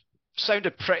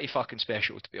sounded pretty fucking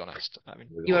special, to be honest. I mean,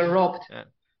 You were robbed. yeah.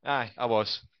 Aye, I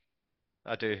was.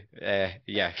 I do,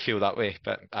 feel that way.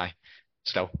 But aye,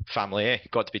 still, family,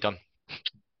 got to be done.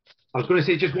 I was going to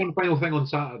say just one final thing on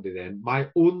Saturday then. My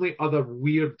only other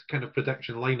weird kind of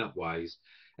prediction lineup wise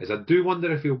is I do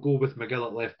wonder if he'll go with McGill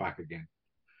at left back again.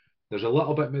 There's a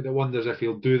little bit that wonders if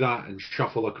he'll do that and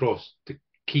shuffle across to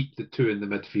keep the two in the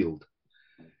midfield.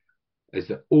 It's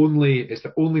the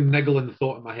only niggling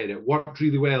thought in my head. It worked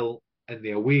really well in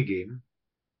the away game.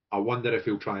 I wonder if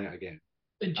he'll try it again.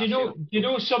 Do you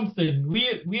know something?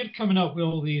 We're coming up with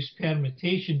all these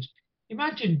permutations.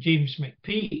 Imagine James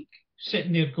McPeak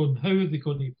sitting there going, "How are they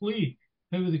going to play?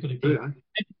 How are they going to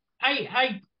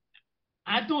play?"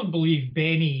 I don't believe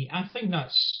Benny. I think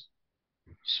that's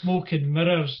smoke and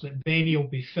mirrors that Benny will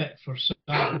be fit for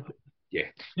Saturday. Yeah.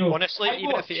 No, honestly,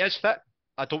 even if he is fit,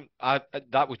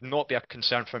 that would not be a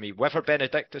concern for me, whether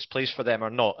Benedictus plays for them or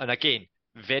not. And again,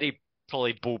 very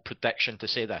probably bold prediction to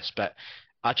say this, but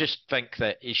I just think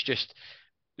that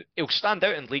he'll stand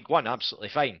out in League One absolutely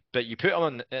fine. But you put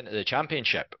him into the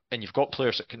Championship and you've got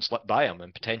players that can slip by him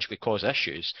and potentially cause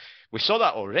issues. We saw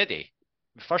that already.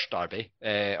 The first derby,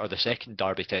 or the second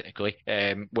derby technically,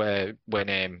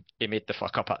 when he made the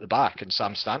fuck up at the back and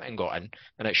Sam Stanton got in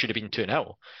and it should have been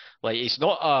 2-0. Like, he's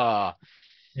not a...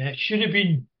 Yeah, it should have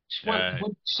been. What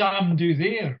did Sam do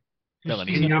there? Can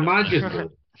you imagine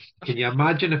though? Can you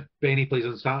imagine if Benny plays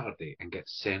on Saturday and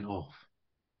gets sent off?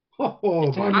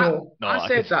 I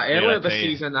said that earlier this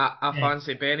season that I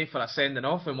fancy Benny for a sending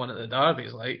off in one of the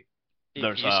derbies. Like, it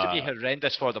used to be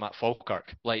horrendous for them at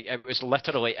Falkirk. Like, it was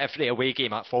literally every away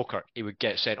game at Falkirk he would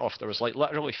get sent off. There was like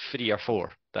literally 3 or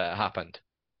 4 that happened.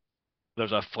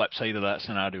 There's a flip side of that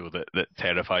scenario that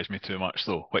terrifies me too much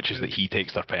though, which is that he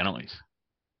takes their penalties.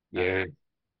 Yeah.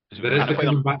 There is the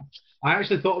coming back. I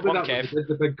actually thought about that. This is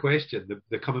the big question,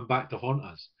 the coming back to haunt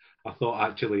us. I thought,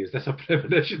 actually, is this a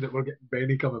premonition that we're getting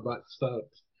Benny coming back to start?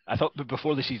 I thought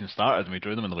before the season started and we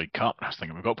drew them in the League Cup, I was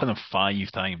thinking, we've got to play them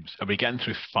 5 times. Are we getting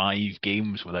through 5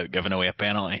 games without giving away a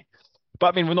penalty?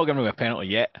 But I mean, we're not giving away a penalty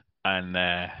yet. And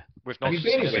we've not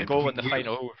seen a goal in the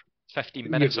final 15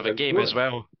 minutes of a game as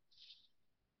well.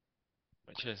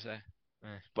 Which is...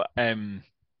 But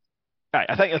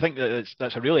I think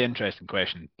that's a really interesting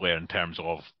question, Blair, in terms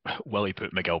of will he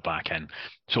put McGill back in?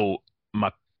 So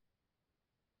my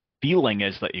feeling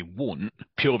is that he won't,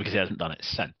 purely because he hasn't done it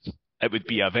since. It would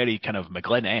be a very kind of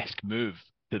McGlynn-esque move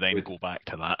to then go back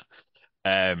to that.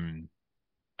 And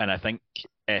I think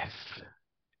if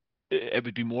it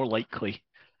would be more likely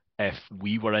if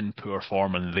we were in poor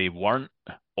form and they weren't,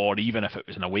 or even if it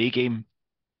was an away game.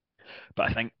 But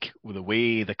I think with the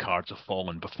way the cards have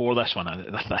fallen before this one,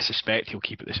 I suspect he'll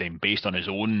keep it the same based on his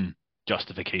own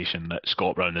justification that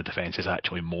Scott Brown, the defence, is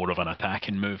actually more of an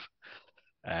attacking move.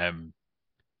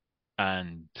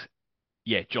 And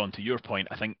yeah, John, to your point,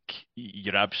 I think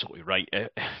you're absolutely right.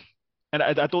 And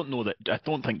I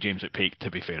don't think James McPake, to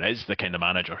be fair, is the kind of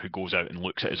manager who goes out and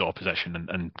looks at his opposition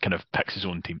and kind of picks his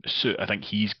own team to suit. I think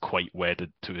he's quite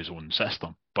wedded to his own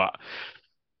system. But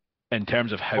in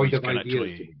terms of how he's going to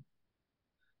actually...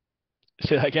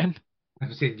 Say that again?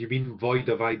 I'm saying, do you mean void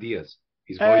of ideas?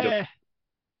 He's void of. Uh,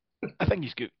 I think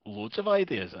he's got loads of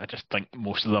ideas. I just think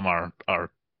most of them are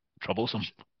troublesome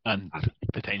and I'm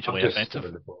potentially just offensive.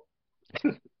 stirring the pot.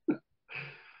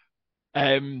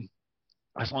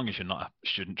 As long as you're not a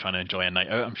student trying to enjoy a night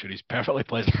out, I'm sure he's perfectly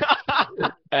pleasant.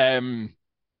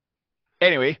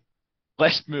 Anyway,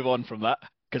 let's move on from that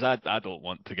because I don't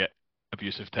want to get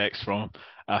abusive text from him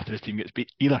after his team gets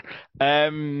beat either.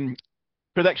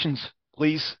 Predictions,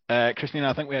 please, Christina.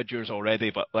 I think we had yours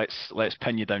already, but let's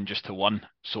pin you down just to one.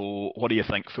 So, what do you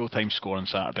think? Full time score on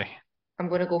Saturday. I'm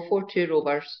going to go 4-2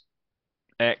 Rovers.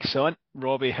 Excellent,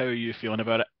 Robbie. How are you feeling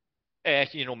about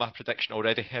it? You know my prediction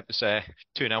already. It was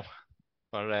 2-0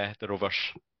 for the Rovers.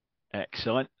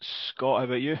 Excellent, Scott. How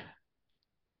about you?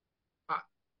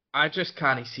 I just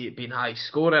can't see it being high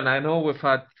scoring. I know we've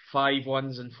had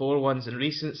 5-1s and 4-1s in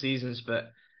recent seasons,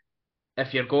 but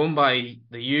if you're going by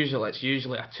the usual, it's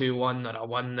usually a 2-1 or a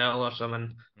 1-0 or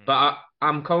something. But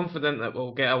I'm confident that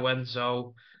we'll get a win,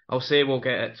 so I'll say we'll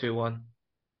get it 2-1.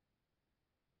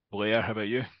 Blair, how about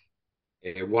you?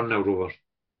 1-0 Rovers.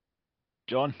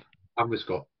 John? I'm with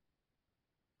Scott.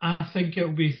 I think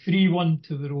it'll be 3-1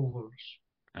 to the Rovers.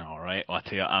 All right, well, I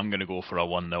tell you, I'm going to go for a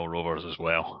 1-0 Rovers as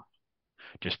well,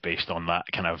 just based on that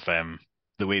kind of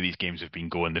the way these games have been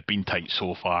going. They've been tight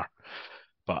so far,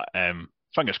 but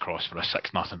fingers crossed for a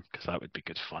 6-0 because that would be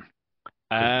good fun.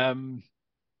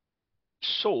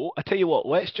 So I tell you what,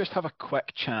 let's just have a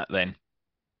quick chat then.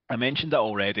 I mentioned it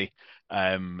already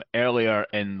earlier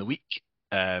in the week.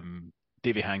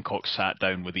 Davy Hancock sat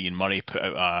down with Ian Murray, put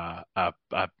out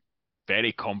a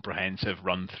very comprehensive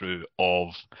run through of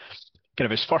kind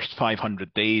of his first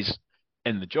 500 days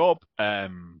in the job.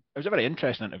 It was a very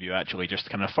interesting interview, actually. Just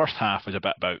kind of the first half was a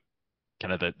bit about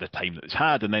kind of the time that it's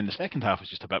had, and then the second half was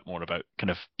just a bit more about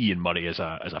kind of Ian Murray as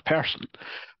a person.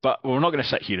 But we're not going to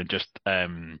sit here and just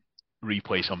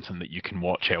replay something that you can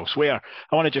watch elsewhere.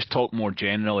 I want to just talk more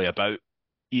generally about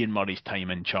Ian Murray's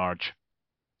time in charge.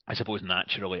 I suppose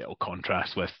naturally it'll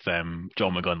contrast with John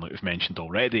McGlynn, like we've mentioned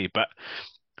already, but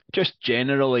just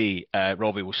generally,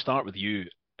 Robbie, we'll start with you.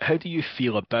 How do you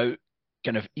feel about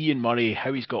kind of Ian Murray,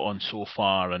 how he's got on so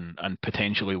far, and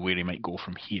potentially where he might go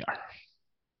from here?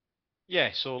 Yeah,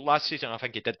 so last season I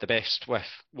think he did the best with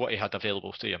what he had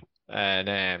available to him,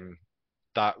 and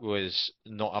that was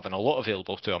not having a lot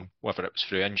available to him, whether it was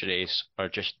through injuries or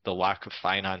just the lack of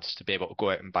finance to be able to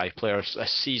go out and buy players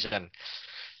this season.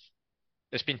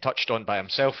 It's been touched on by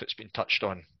himself. It's been touched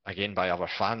on again by other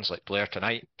fans like Blair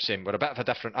tonight, saying we're a bit of a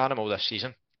different animal this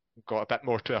season. We've got a bit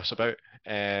more to us about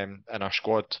in our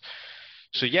squad.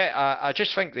 So yeah, I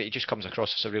just think that he just comes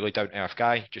across as a really down-to-earth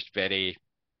guy, just very,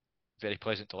 very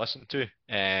pleasant to listen to.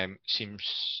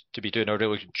 Seems to be doing a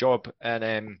really good job,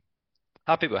 and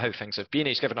happy with how things have been.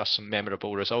 He's given us some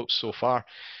memorable results so far.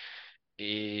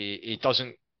 He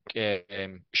doesn't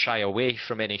shy away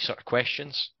from any sort of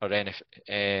questions or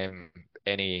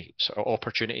any sort of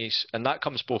opportunities, and that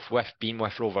comes both with being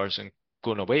with Rovers and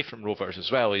going away from Rovers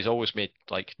as well. He's always made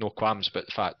like no qualms about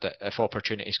the fact that if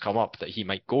opportunities come up, that he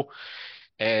might go.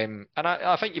 And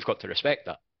I think you've got to respect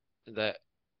that. That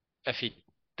if he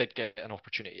did get an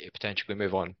opportunity to potentially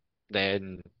move on,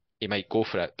 then he might go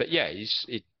for it. But yeah,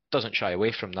 he doesn't shy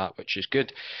away from that, which is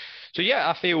good. So yeah,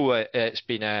 I feel it's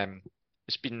been an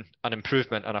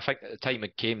improvement, and I think at the time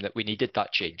it came that we needed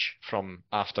that change from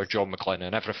after John McGlynn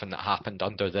and everything that happened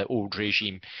under the old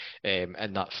regime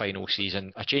in that final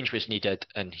season. A change was needed,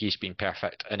 and he's been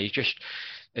perfect. And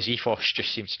his ethos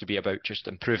just seems to be about just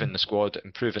improving the squad,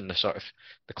 improving the sort of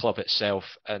the club itself,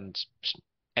 and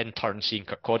in turn seeing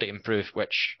Kirkcaldy improve,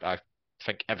 which I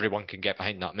think everyone can get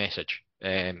behind that message.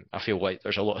 I feel like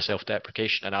there's a lot of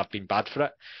self-deprecation, and I've been bad for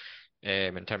it.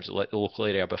 In terms of like the local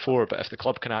area before, but if the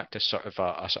club can act as sort of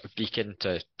a sort of beacon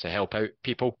to help out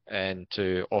people and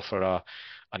to offer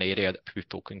an area that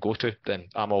people can go to, then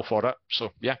I'm all for it.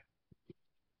 So yeah.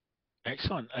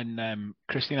 Excellent. And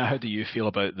Christina, how do you feel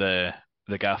about the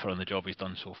gaffer and the job he's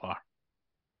done so far?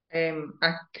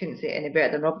 I couldn't say it any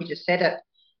better than Robbie just said it.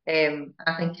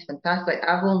 I think he's fantastic.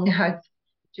 I've only had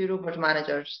 2 Rovers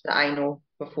managers that I know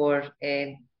before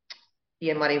Ian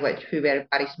Murray, who were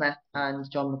Barry Smith and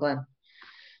John McGlynn.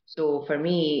 So for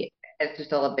me, it's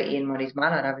just all about Ian Murray's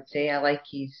manner, I would say. I like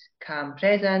his calm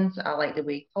presence. I like the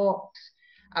way he talks.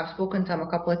 I've spoken to him a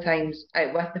couple of times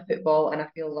out with the football, and I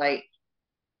feel like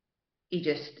he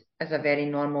just is a very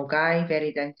normal guy,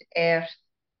 very down to earth.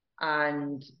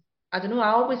 And I don't know,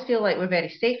 I always feel like we're very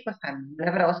safe with him.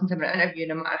 Whenever I listen to him in an interview,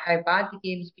 no matter how bad the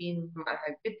game's been, no matter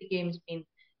how good the game's been,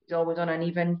 he's always on an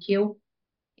even keel.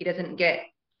 He doesn't get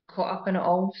caught up in it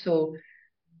all. So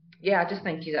yeah, I just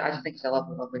think he's a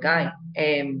lovely, lovely guy.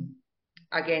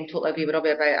 again, totally agree with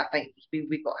Robbie about it. I think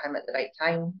we got him at the right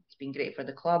time. He's been great for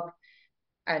the club.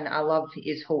 And I love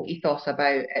his whole ethos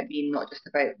about it being not just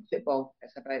about football,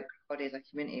 it's about Kirkcaldy as a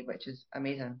community, which is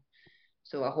amazing.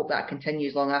 So I hope that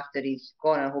continues long after he's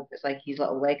gone. I hope it's like his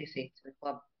little legacy to the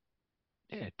club.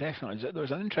 Yeah, definitely. There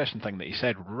was an interesting thing that he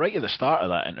said right at the start of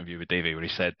that interview with Davey, where he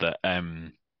said that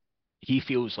he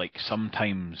feels like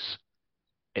sometimes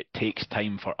it takes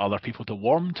time for other people to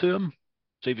warm to him.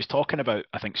 So he was talking about,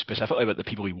 I think, specifically about the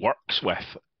people he works with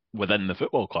within the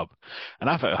football club, and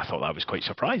I thought that was quite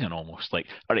surprising, almost. Like,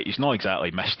 all right, he's not exactly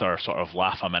Mister sort of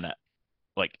laugh a minute,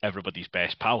 like everybody's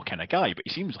best pal kind of guy, but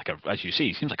he seems like as you say,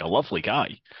 he seems like a lovely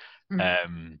guy.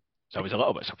 Um, so I was a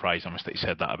little bit surprised, almost, that he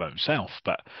said that about himself.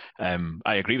 But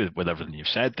I agree with everything you've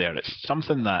said there. It's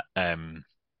something that I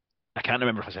can't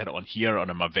remember if I said it on here or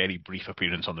in my very brief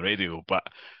appearance on the radio, but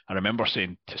I remember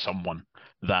saying to someone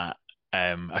that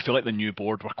I feel like the new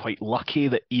board were quite lucky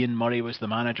that Ian Murray was the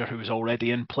manager who was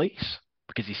already in place,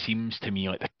 because he seems to me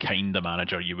like the kind of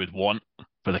manager you would want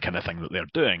for the kind of thing that they're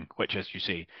doing, which, as you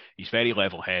say, he's very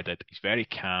level-headed, he's very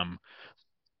calm.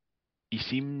 He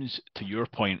seems, to your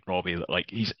point, Robbie, that like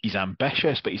he's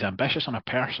ambitious, but he's ambitious on a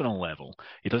personal level.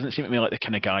 He doesn't seem to me like the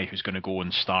kind of guy who's going to go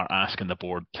and start asking the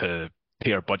board to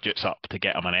tear budgets up to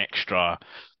get him an extra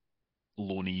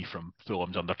loanee from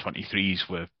Fulham's under 23s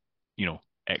with,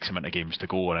 X amount of games to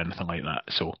go or anything like that.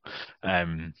 So,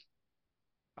 I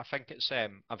think it's a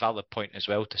valid point as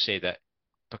well to say that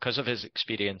because of his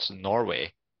experience in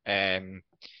Norway,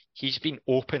 he's been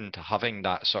open to having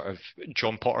that sort of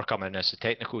John Potter come in as the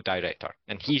technical director.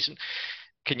 And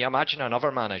can you imagine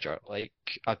another manager? Like,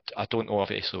 I don't know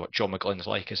obviously what John McGlynn's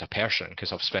like as a person,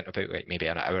 because I've spent about like maybe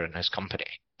an hour in his company.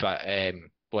 But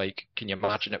like, can you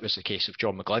imagine it was the case of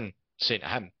John McGlynn saying to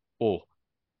him, "Oh,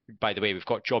 by the way, we've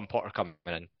got John Potter coming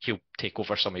in, he'll take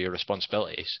over some of your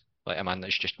responsibilities," like a man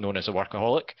that's just known as a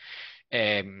workaholic.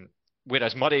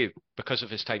 Whereas Murray, because of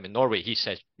his time in Norway, he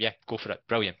says, "Yeah, go for it,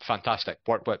 brilliant, fantastic,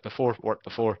 worked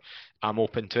before, I'm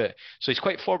open to it." So he's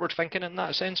quite forward thinking in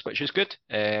that sense, which is good.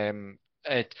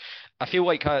 I feel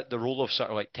like the role of sort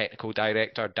of like technical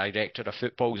director of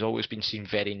football has always been seen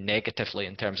very negatively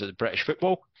in terms of the British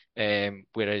football,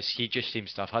 whereas he just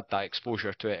seems to have had that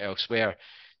exposure to it elsewhere,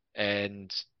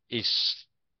 and he's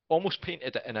almost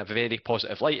painted it in a very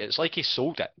positive light. It's like he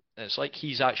sold it. It's like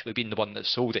he's actually been the one that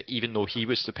sold it, even though he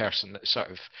was the person that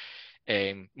sort of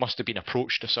must have been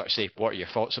approached to sort of say, "What are your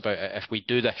thoughts about it? If we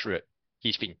do this route,"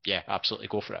 he's been, "Yeah, absolutely,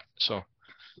 go for it." So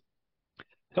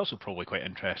it's also probably quite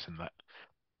interesting that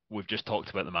we've just talked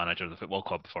about the manager of the football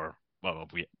club for, well,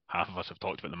 half of us have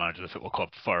talked about the manager of the football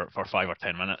club for 5 or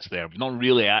 10 minutes there. We've not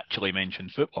really actually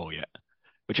mentioned football yet,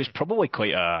 which is probably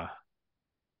quite a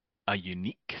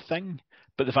unique thing.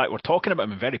 But the fact we're talking about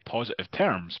him in very positive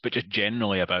terms, but just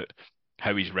generally about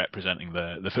how he's representing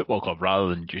the football club, rather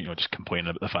than just complaining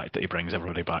about the fact that he brings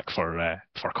everybody back for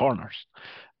corners,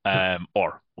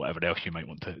 or whatever else you might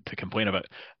want to complain about.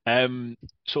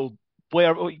 So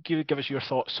Blair, give us your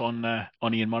thoughts on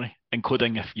Ian Murray,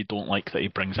 including if you don't like that he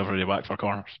brings everybody back for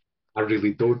corners. I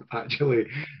really don't, actually.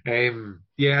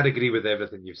 Yeah, I'd agree with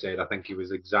everything you've said. I think he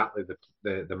was exactly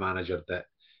the manager that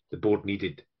the board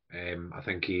needed. I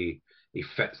think he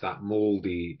fits that mould.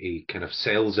 He kind of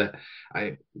sells it.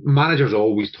 Managers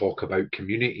always talk about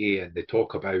community, and they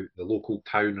talk about the local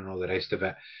town and all the rest of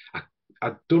it.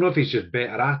 I don't know if he's just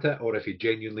better at it or if he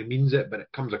genuinely means it, but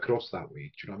it comes across that way.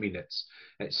 Do you know what I mean?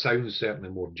 It sounds certainly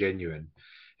more genuine.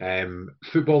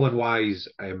 Footballing wise,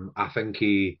 I think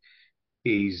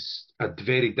he's a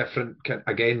very different,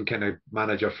 again, kind of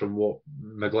manager from what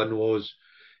McGlynn was.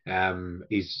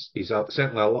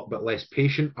 Certainly a little bit less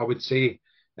patient, I would say,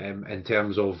 in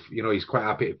terms of, he's quite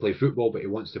happy to play football, but he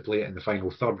wants to play it in the final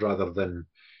third rather than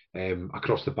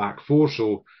across the back four.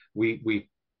 So I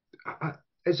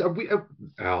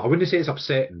wouldn't say it's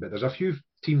upsetting, but there's a few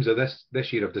teams of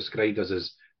this year have described us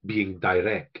as being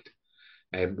direct,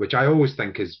 which I always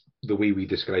think is the way we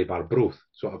describe our growth.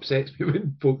 So it upsets me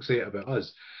when folks say it about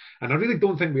us. And I really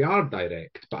don't think we are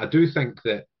direct, but I do think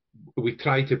that we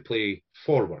try to play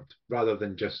forward rather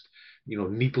than just,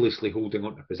 needlessly holding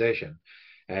on to possession.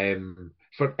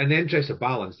 For in the interest of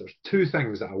balance, there's two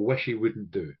things that I wish he wouldn't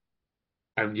do.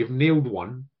 And you've nailed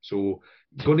one. So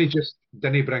gonna just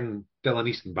didn't bring Dylan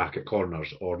Easton back at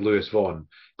corners or Lewis Vaughan,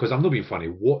 because I'm not being funny.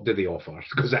 What do they offer?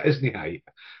 Because it isn't height.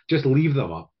 Just leave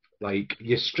them up. Like,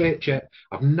 you stretch it.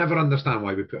 I've never understand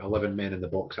why we put 11 men in the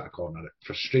box at a corner. It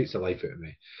frustrates the life out of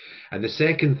me. And the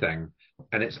second thing,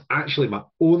 and it's actually my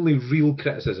only real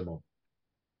criticism of,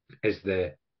 is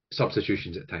the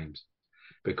substitutions at times.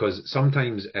 Because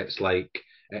sometimes it's like,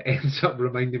 it ends up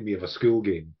reminding me of a school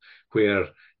game where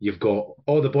you've got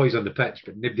all the boys on the pitch,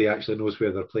 but nobody actually knows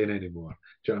where they're playing anymore.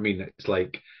 Do you know what I mean? It's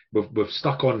like we've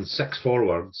stuck on 6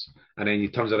 forwards, and then he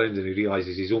turns around and he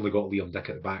realizes he's only got Liam Dick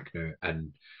at the back now,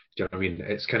 and do you know what I mean?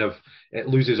 It's kind of, it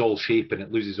loses all shape and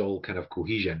it loses all kind of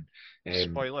cohesion.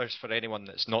 Spoilers for anyone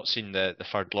that's not seen the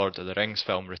third Lord of the Rings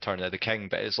film, Return of the King,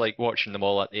 but it's like watching them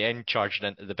all at the end charging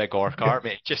into the big orc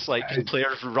army, just like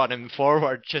players running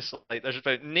forward, just like there's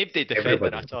about nobody defending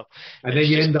Everybody. at all. And It's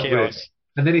then you just end up chaos. with,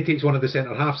 and then he takes one of the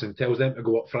centre halves and tells them to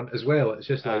go up front as well. It's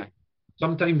just like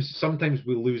Aye. sometimes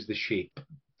we lose the shape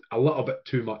a little bit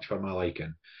too much for my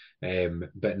liking.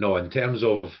 But no, in terms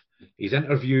of his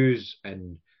interviews,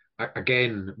 and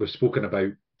again, we've spoken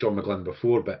about John McGlynn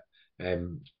before, but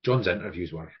John's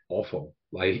interviews were awful.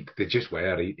 Like they just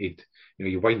were. He'd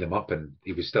you wind him up and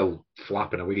he was still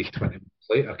flapping away 20 minutes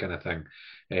later, kind of thing.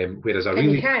 Whereas I Can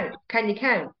really you count? Can you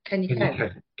count? Can you can you count?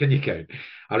 count? Can you count?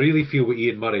 I really feel with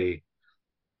Ian Murray,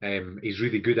 he's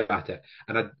really good at it.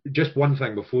 And just one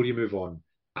thing before you move on,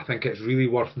 I think it's really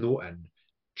worth noting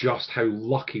just how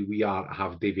lucky we are to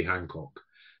have Davy Hancock,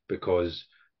 because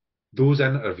those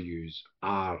interviews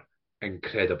are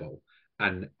incredible.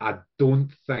 And I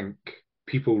don't think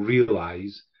people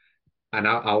realise, and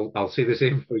I'll say the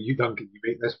same for you, Duncan. You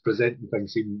make this presenting thing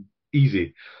seem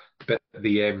easy, but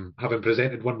the having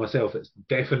presented one myself, it's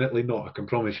definitely not. I can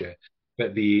promise you.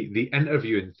 But the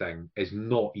interviewing thing is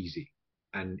not easy,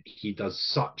 and he does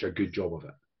such a good job of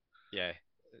it. Yeah,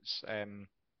 it's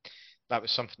that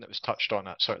was something that was touched on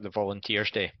at sort of the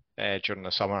Volunteers Day during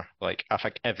the summer. Like I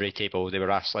think every table they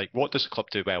were asked like, what does the club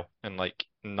do well? And like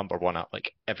number one at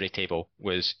like every table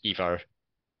was either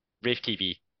Rave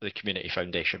TV, the Community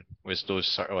Foundation, was those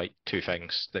sort of like two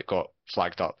things that got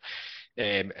flagged up.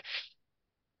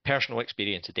 Personal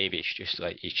experience of Davey is just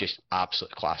like he's just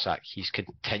absolute class act. He's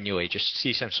continually just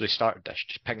see since we started this,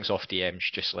 just pings off DMs,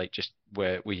 just like just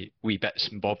where we bits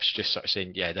and bobs, just sort of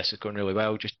saying, yeah, this is going really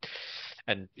well.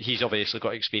 And he's obviously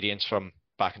got experience from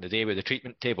back in the day with the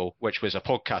treatment table, which was a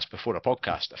podcast before a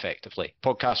podcast, effectively.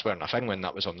 Podcasts weren't a thing when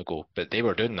that was on the go, but they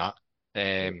were doing that.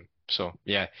 So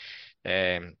yeah,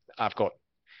 I've got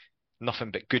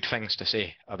nothing but good things to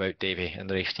say about Davey and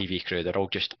the Rafe TV crew. They're all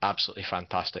just absolutely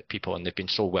fantastic people, and they've been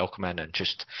so welcoming and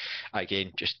just,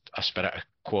 again, just a spirit of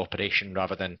cooperation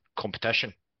rather than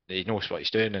competition. He knows what he's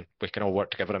doing, and we can all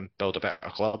work together and build a better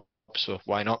club. So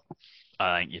why not?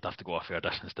 I think you'd have to go a fair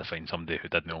distance to find somebody who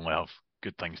didn't only have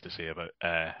good things to say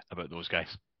about those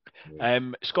guys.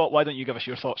 Scott, why don't you give us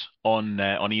your thoughts on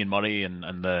Ian Murray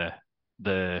and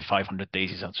the 500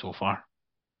 days he's had so far?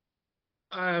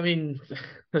 I mean,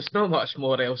 there's not much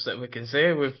more else that we can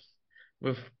say.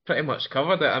 We've pretty much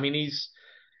covered it. I mean, he's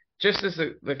just as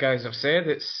the guys have said.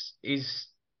 He's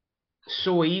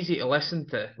so easy to listen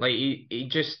to. Like he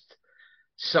just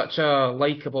such a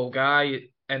likable guy,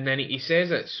 and then he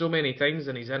says it so many times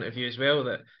in his interview as well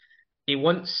that he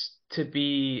wants to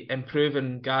be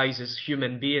improving guys as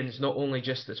human beings, not only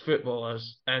just as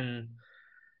footballers. And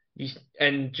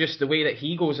just the way that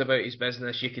he goes about his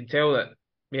business, you can tell that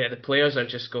yeah, the players are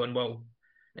just going, well,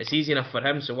 it's easy enough for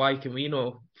him, so why can we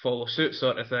not follow suit,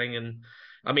 sort of thing. And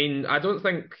I mean, I don't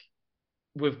think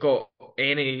we've got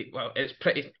any. Well, it's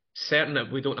pretty certain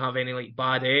that we don't have any like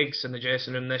bad eggs in the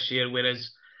dressing room this year.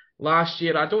 Whereas last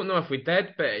year, I don't know if we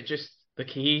did, but it just the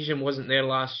cohesion wasn't there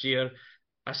last year.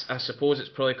 I suppose it's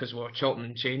probably because we were chopping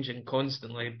and changing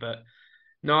constantly. But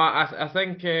no, I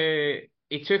think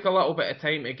he took a little bit of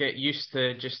time to get used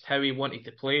to just how he wanted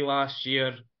to play last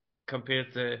year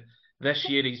compared to this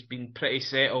year. He's been pretty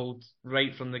settled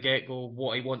right from the get-go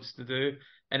what he wants to do.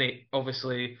 And he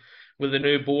obviously, with the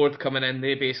new board coming in,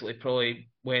 they basically probably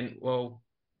went, well,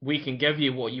 we can give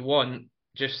you what you want,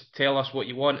 just tell us what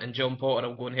you want and John Potter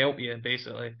will go and help you,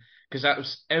 basically. Because that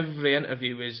was every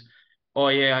interview was, oh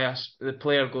yeah, the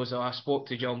player goes, oh, I spoke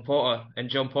to John Potter, and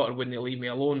John Potter wouldn't leave me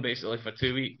alone basically for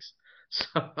 2 weeks. So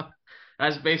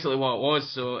that's basically what it was.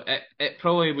 So it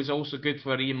probably was also good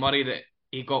for Ian Murray that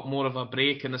he got more of a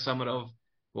break in the summer of,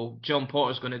 well, John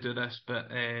Potter's going to do this. But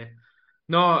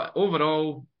no,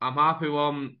 overall, I'm happy with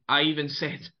him. I even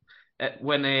said it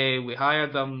when we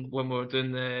hired him, when we were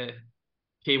doing the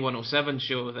K107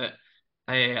 show, that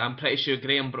I'm pretty sure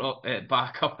Graham brought it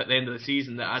back up at the end of the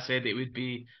season, that I said it would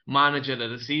be manager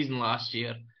of the season last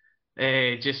year.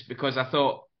 Just because I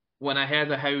thought, when I heard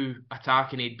of how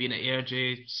attacking he'd been at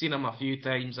AirJ, seen him a few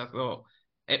times, I thought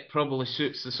it probably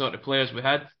suits the sort of players we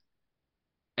had.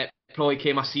 It probably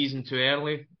came a season too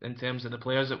early in terms of the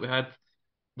players that we had.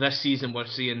 This season we're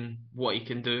seeing what he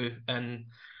can do, and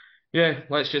yeah,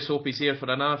 let's just hope he's here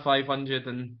for another 500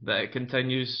 and that it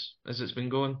continues as it's been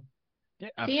going. Yeah,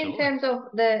 See, in absolutely. terms of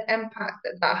the impact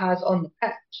that has on the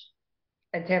pitch,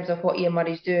 in terms of what Ian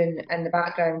Murray's doing in the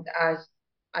background as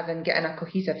in getting a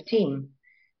cohesive team.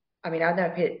 I mean, I've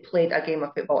never played a game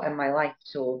of football in my life,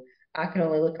 so I can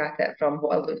only look at it from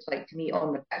what it looks like to me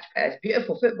on the pitch. But it's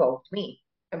beautiful football to me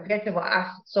compared to what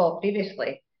I saw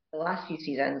previously the last few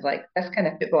seasons. Like this kind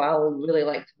of football, I would really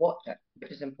like to watch it,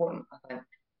 which is important, I think.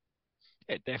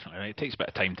 It definitely. It takes a bit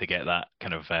of time to get that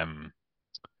kind of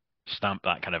stamp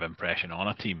that kind of impression on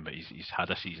a team, but he's had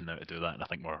a season now to do that, and I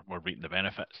think we're reaping the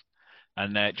benefits.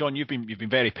 And John, you've been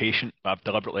very patient. I've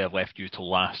deliberately left you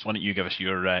till last. Why don't you give us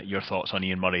your thoughts on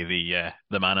Ian Murray,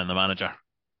 the man and the manager?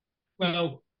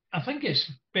 Well, I think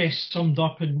it's best summed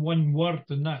up in one word,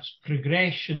 and that's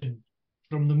progression.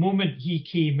 From the moment he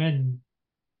came in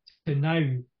to now,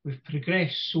 we've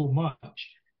progressed so much.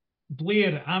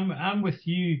 Blair, I'm with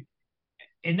you.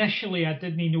 Initially, I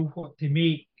didn't know what to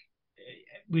make.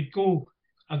 We'd go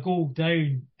a goal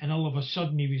down, and all of a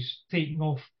sudden he was taking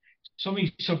off. Some of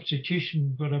his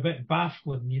substitutions were a bit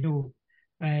baffling,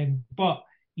 but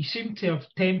he seemed to have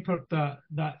tempered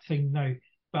that thing now.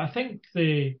 But I think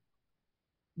the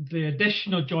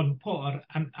addition of John Potter,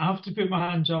 and I have to put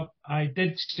my hands up. I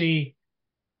did say,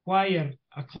 why are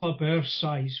a club our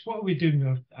size? What are we doing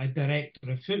with a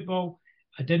director of football?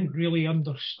 I didn't really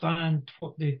understand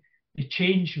what the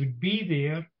change would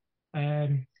be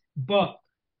there. But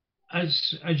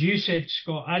as you said,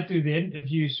 Scott, I do the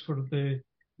interviews for the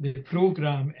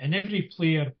programme, and every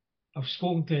player I've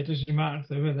spoken to, it doesn't matter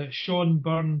whether it's Sean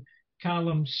Byrne,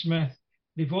 Callum Smith,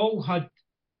 they've all had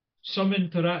some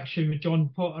interaction with John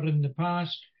Potter in the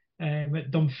past. At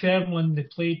Dunfermline, they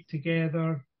played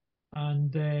together,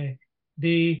 and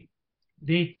they,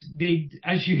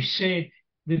 as you said,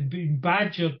 they've been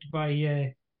badgered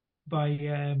by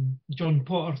John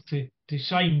Potter to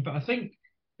sign. But I think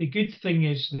the good thing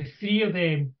is the three of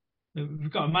them.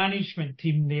 We've got a management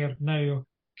team there now: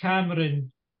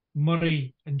 Cameron,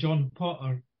 Murray, and John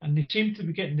Potter, and they seem to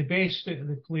be getting the best out of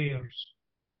the players.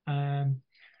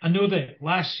 I know that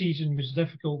last season was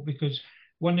difficult because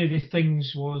one of the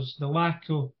things was the lack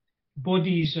of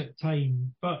bodies at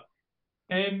time, but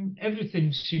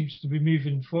everything seems to be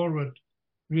moving forward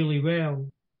really well.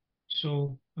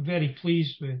 So I'm very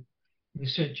pleased with the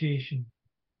situation.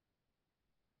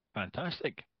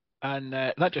 Fantastic. And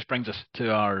that just brings us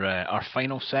to our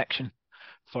final section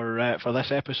for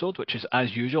this episode, which is,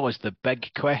 as usual, is the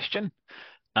big question.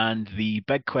 And the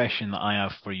big question that I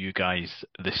have for you guys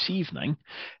this evening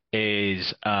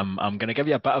is I'm going to give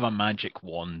you a bit of a magic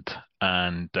wand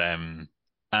and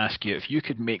ask you if you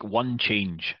could make one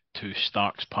change to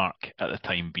Starks Park at the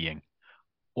time being,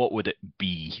 what would it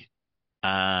be?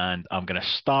 And I'm going to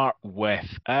start with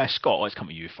Scott. Let's come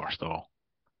to you first of all.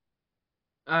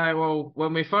 Well,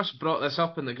 when we first brought this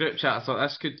up in the group chat, I thought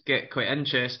this could get quite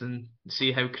interesting,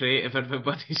 see how creative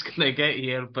everybody's going to get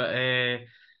here. But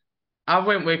I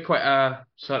went with quite a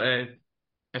sort of,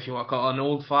 if you want to call it, an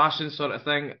old-fashioned sort of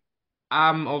thing.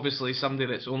 I'm obviously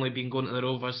somebody that's only been going to the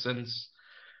Rovers since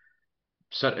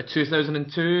sort of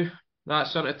 2002, that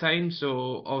sort of time.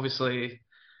 So obviously,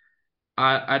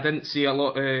 I didn't see a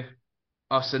lot of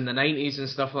us in the 90s and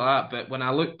stuff like that. But when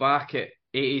I look back at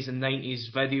 80s and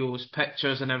 90s videos,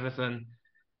 pictures, and everything,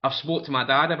 I've spoke to my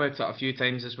dad about it a few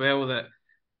times as well. That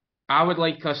I would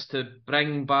like us to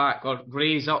bring back or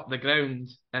raise up the ground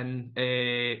and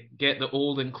get the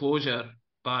old enclosure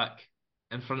back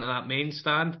in front of that main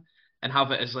stand and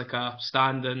have it as like a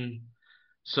standing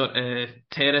sort of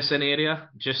terracing area.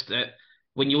 Just that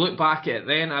when you look back at it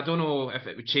then, I don't know if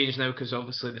it would change now because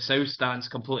obviously the south stand's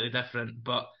completely different,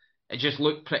 but it just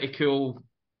looked pretty cool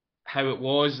how it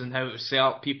was and how it was set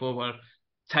up. People were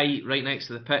tight right next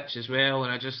to the pitch as well,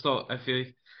 and I just thought if you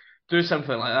do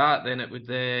something like that, then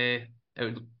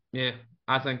yeah,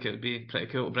 I think it would be pretty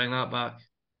cool to bring that back.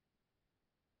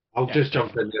 I'll Yeah, just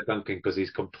jump in there, Duncan, because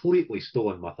he's completely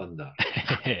stolen my thunder.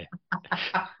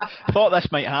 Thought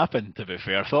this might happen, to be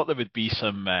fair. Thought there would be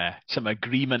some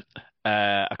agreement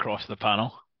across the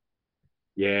panel.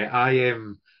 Yeah,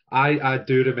 I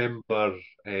do remember.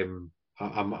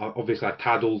 I'm obviously a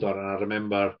tad older, and I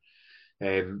remember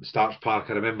Starks Park.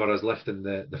 I remember us lifting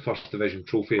the first division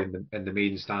trophy in the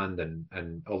main stand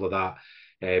and all of that.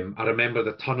 I remember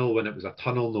the tunnel when it was a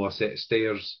tunnel, no a set of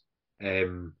stairs.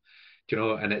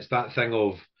 And it's that thing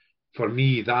of, for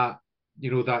me, that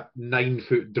that 9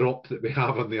 foot drop that we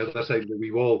have on the other side of the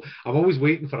wee wall. I'm always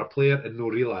waiting for a player and no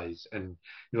realise and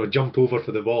jump over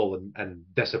for the ball and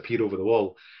disappear over the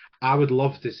wall. I would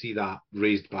love to see that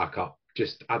raised back up.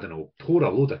 Just, I don't know, pour a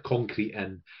load of concrete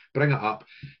in, bring it up,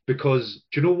 because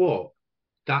do you know what?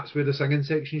 That's where the singing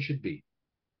section should be.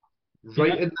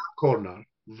 Right in that corner,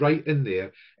 right in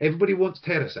there. Everybody wants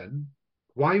terracing,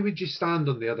 Why would you stand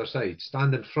on the other side?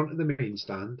 Stand in front of the main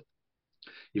stand.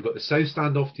 You've got the south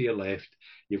stand off to your left.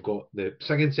 You've got the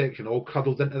singing section all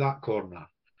cuddled into that corner.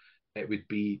 It would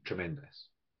be tremendous.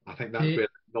 I think that's where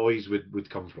the noise would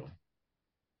come from.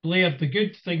 Blair, the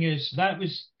good thing is that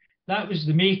was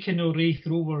the making of Wraith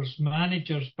Rovers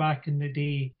managers back in the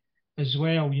day as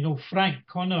well. You know, Frank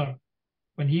Connor,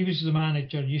 when he was the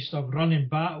manager, used to have running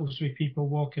battles with people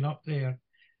walking up there.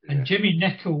 And Yeah.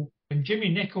 when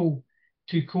Jimmy Nicholl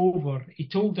took over, he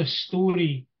told a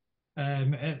story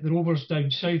at the Rovers Down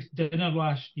South dinner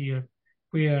last year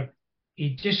where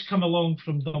he'd just come along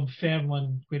from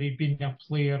Dunfermline, where he'd been a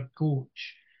player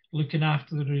coach looking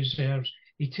after the reserves.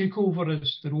 He took over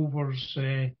as the Rovers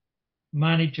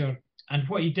manager, and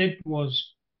what he did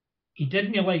was he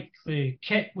didn't like the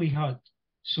kit we had,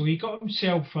 so he got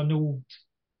himself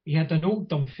he had an old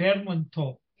Dunfermline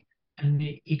top, and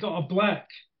he got a black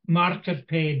marker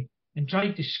pen and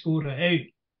tried to score it out.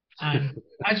 And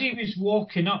as he was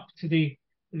walking up to the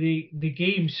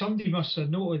game, somebody must have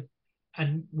noted,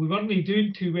 and we weren't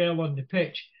doing too well on the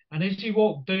pitch. And as he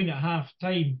walked down at half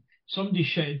time, somebody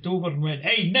shouted over and went,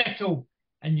 "Hey, Nicholl,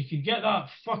 and you could get that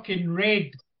fucking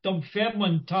red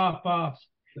Dunfermline tap off.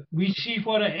 We see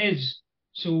what it is."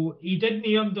 So he didn't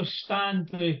understand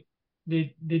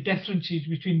the differences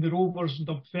between the Rovers and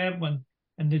Dunfermline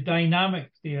and the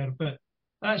dynamic there, but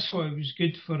that's what it was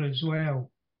good for as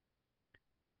well.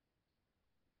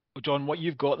 Well, John, what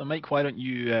you've got, the Mike, why don't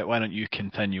you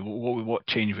continue? What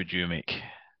change would you make?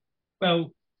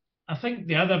 Well, I think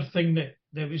the other thing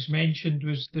that was mentioned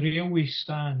was the railway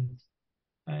stand.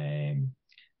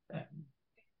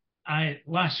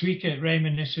 Last week at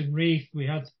Reminiscent Wraith, we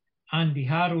had Andy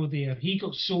Harrow there. He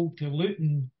got sold to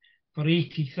Luton for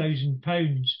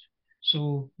 £80,000.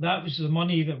 So that was the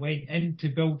money that went into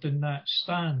building that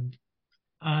stand.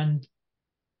 And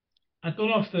I don't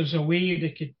know if there's a way they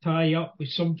could tie up with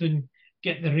something,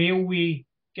 get the railway,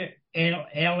 get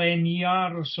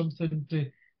LNER or something to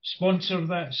sponsor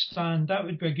that stand. That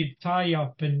would be a good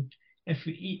tie-up. And if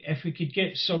we could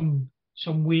get some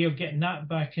way of getting that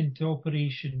back into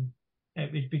operation,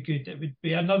 it would be good. It would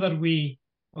be another way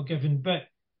of giving. But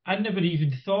I never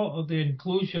even thought of the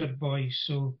enclosure, boys.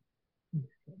 So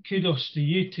kudos to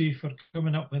you two for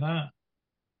coming up with that.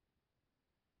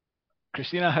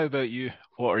 Christina, how about you?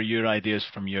 What are your ideas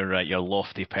from your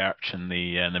lofty perch in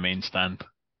the main stand?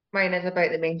 Mine is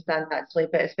about the main stand actually,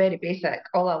 but it's very basic.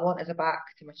 All I want is a back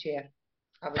to my chair.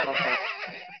 I would love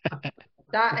that.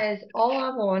 That is all I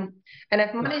want. And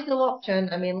if money's no option,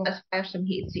 I mean, let's fire some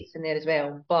heated seats in there as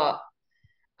well. But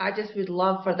I just would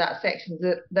love for that section.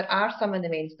 There are some in the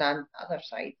main stand, the other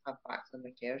side have backs on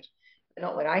their chairs, but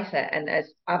not where I sit. And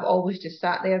I've always just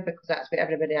sat there because that's where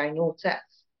everybody I know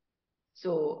sits.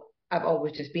 So I've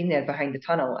always just been there behind the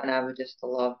tunnel, and I would just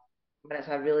love when it's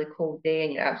a really cold day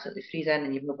and you're absolutely freezing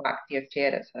and you go back to your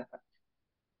chair.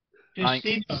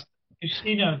 It's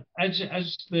Christina,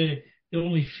 as the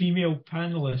only female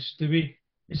panelist,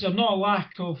 is there not a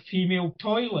lack of female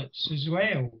toilets as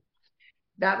well?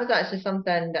 That was actually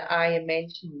something that I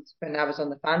mentioned when I was on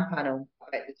the fan panel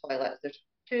about the toilets. There's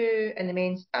two in the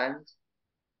main stand,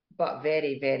 but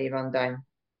very, very run down.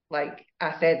 Like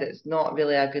I said, it's not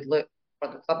really a good look for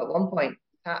the club at one point.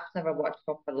 The taps never worked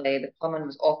properly. The plumbing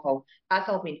was awful. That's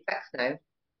all been fixed now.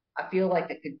 I feel like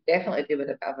it could definitely do with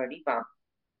a bit of a revamp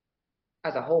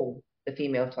as a whole, the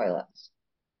female toilets.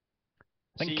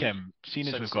 I think, seeing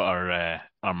as we've got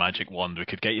our magic wand, we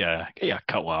could get you a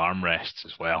couple of armrests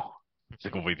as well to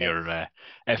go with your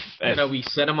if a wee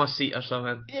cinema seat or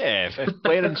something. Yeah, if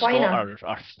Blair and Scott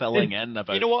are filling in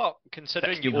about. You know what?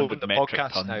 Considering you own the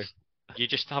podcast tons. Now, you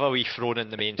just have a wee throne in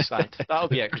the main stand. That'll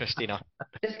be it, Christina.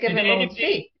 Just give it a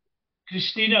seat.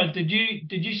 Christina, did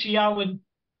you see Alec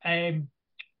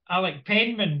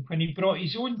Penman when he brought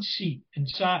his own seat and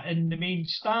sat in the main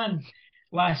stand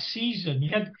last season?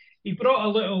 He brought a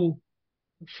little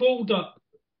fold-up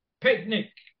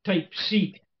picnic type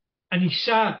seat, and he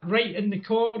sat right in the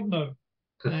corner.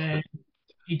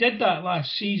 He did that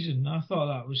last season. I thought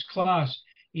that was class.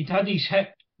 He'd had his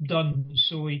hip done,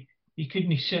 so he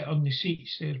couldn't sit on the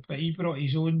seats there, but he brought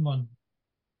his own one.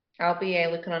 I'll be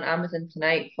looking on Amazon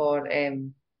tonight for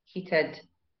heated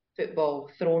football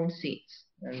throne seats.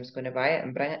 I'm just going to buy it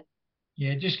and bring it.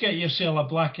 Yeah, just get yourself a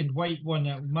black and white one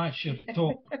that will match your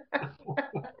top.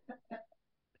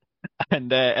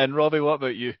 And Robbie, what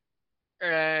about you?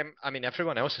 I mean,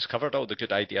 everyone else has covered all the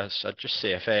good ideas. I'd just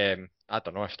say if I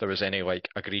don't know if there was any like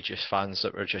egregious fans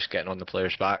that were just getting on the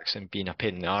players' backs and being a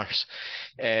pain in the arse,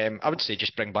 I would say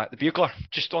just bring back the bugler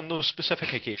just on those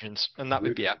specific occasions, and that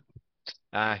would be it.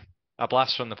 A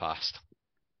blast from the past.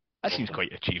 That seems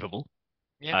quite achievable.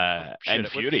 Yeah, I'm sure it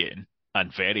would be. infuriating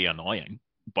and very annoying,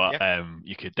 but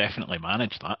you could definitely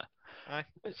manage that. Aye.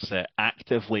 It's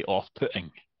actively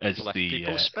off-putting as Lift the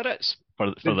people's spirits. for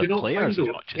But the do you not players find as though,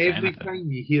 much as every anything.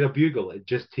 time you hear a bugle, it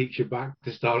just takes you back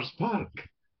to Stars Park.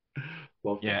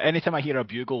 Love Yeah, that. anytime I hear a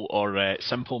bugle or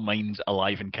Simple Minds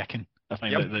alive and kicking, I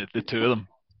find Yep. that the two of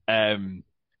them.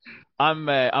 I'm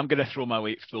going to throw my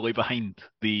weight fully behind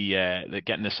the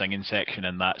getting the singing section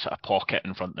in that sort of pocket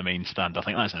in front of the main stand. I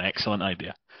think that's an excellent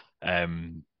idea. I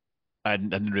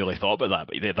hadn't really thought about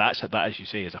that, but that, as you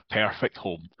say, is a perfect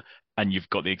home, and you've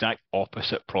got the exact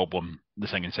opposite problem the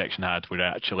singing section had, where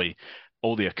actually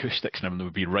all the acoustics and everything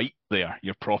would be right there.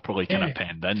 You're properly kind of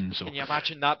penned in. So Can you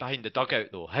imagine that behind the dugout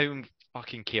though? How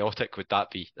fucking chaotic would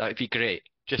that be? That'd be great.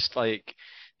 Just like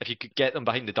if you could get them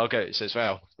behind the dugouts as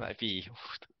well, that'd be.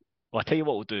 well, I tell you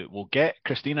what we'll do. We'll get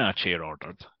Christina a chair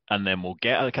ordered, and then we'll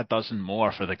get like a dozen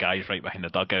more for the guys right behind the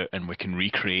dugout, and we can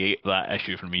recreate that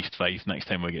issue from East Fife next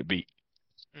time we get beat.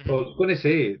 Well, I was going to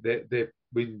say that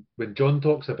when John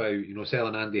talks about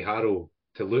selling Andy Harrow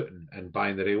to Luton and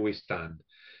buying the railway stand,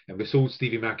 and we sold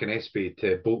Stevie McInespie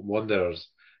to Bolton Wanderers,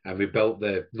 and we built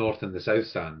the north and the south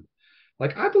stand.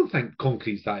 Like, I don't think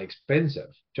concrete's that expensive.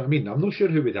 Do you know what I mean? I'm not sure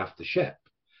who we'd have to ship,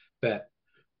 but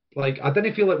like, I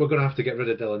didn't feel like we're going to have to get rid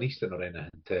of Dylan Easton or anything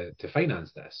to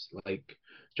finance this. Like, do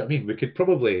you know what I mean? We could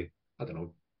probably, I don't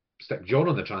know, stick John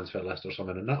on the transfer list or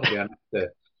something, and that'll be enough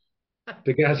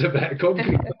to get us a bit of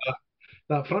concrete for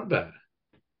that front bit.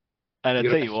 And I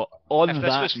You're tell you what, on If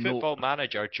this that was note, Football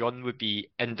Manager, John would be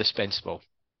indispensable.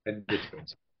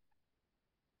 indispensable.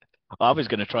 I was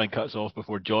going to try and cut us off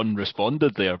before John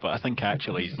responded there, but I think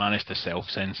actually he's managed to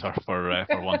self-censor for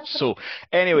once. So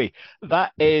anyway,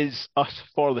 that is us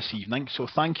for this evening. So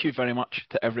thank you very much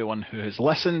to everyone who has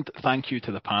listened. Thank you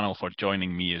to the panel for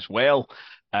joining me as well.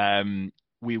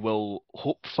 We will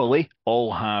hopefully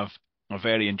all have a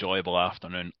very enjoyable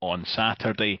afternoon on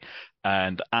Saturday.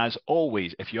 And as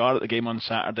always, if you are at the game on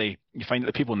Saturday, you find that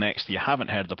the people next to you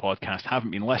haven't heard the podcast,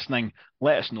 haven't been listening,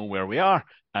 let us know where we are,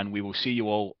 and we will see you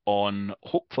all on,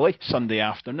 hopefully, Sunday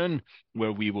afternoon,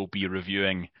 where we will be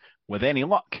reviewing, with any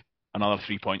luck, another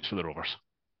 3 points for the Rovers.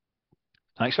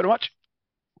 Thanks very much.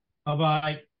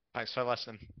 Bye-bye. Thanks for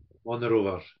listening. On the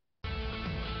Rovers.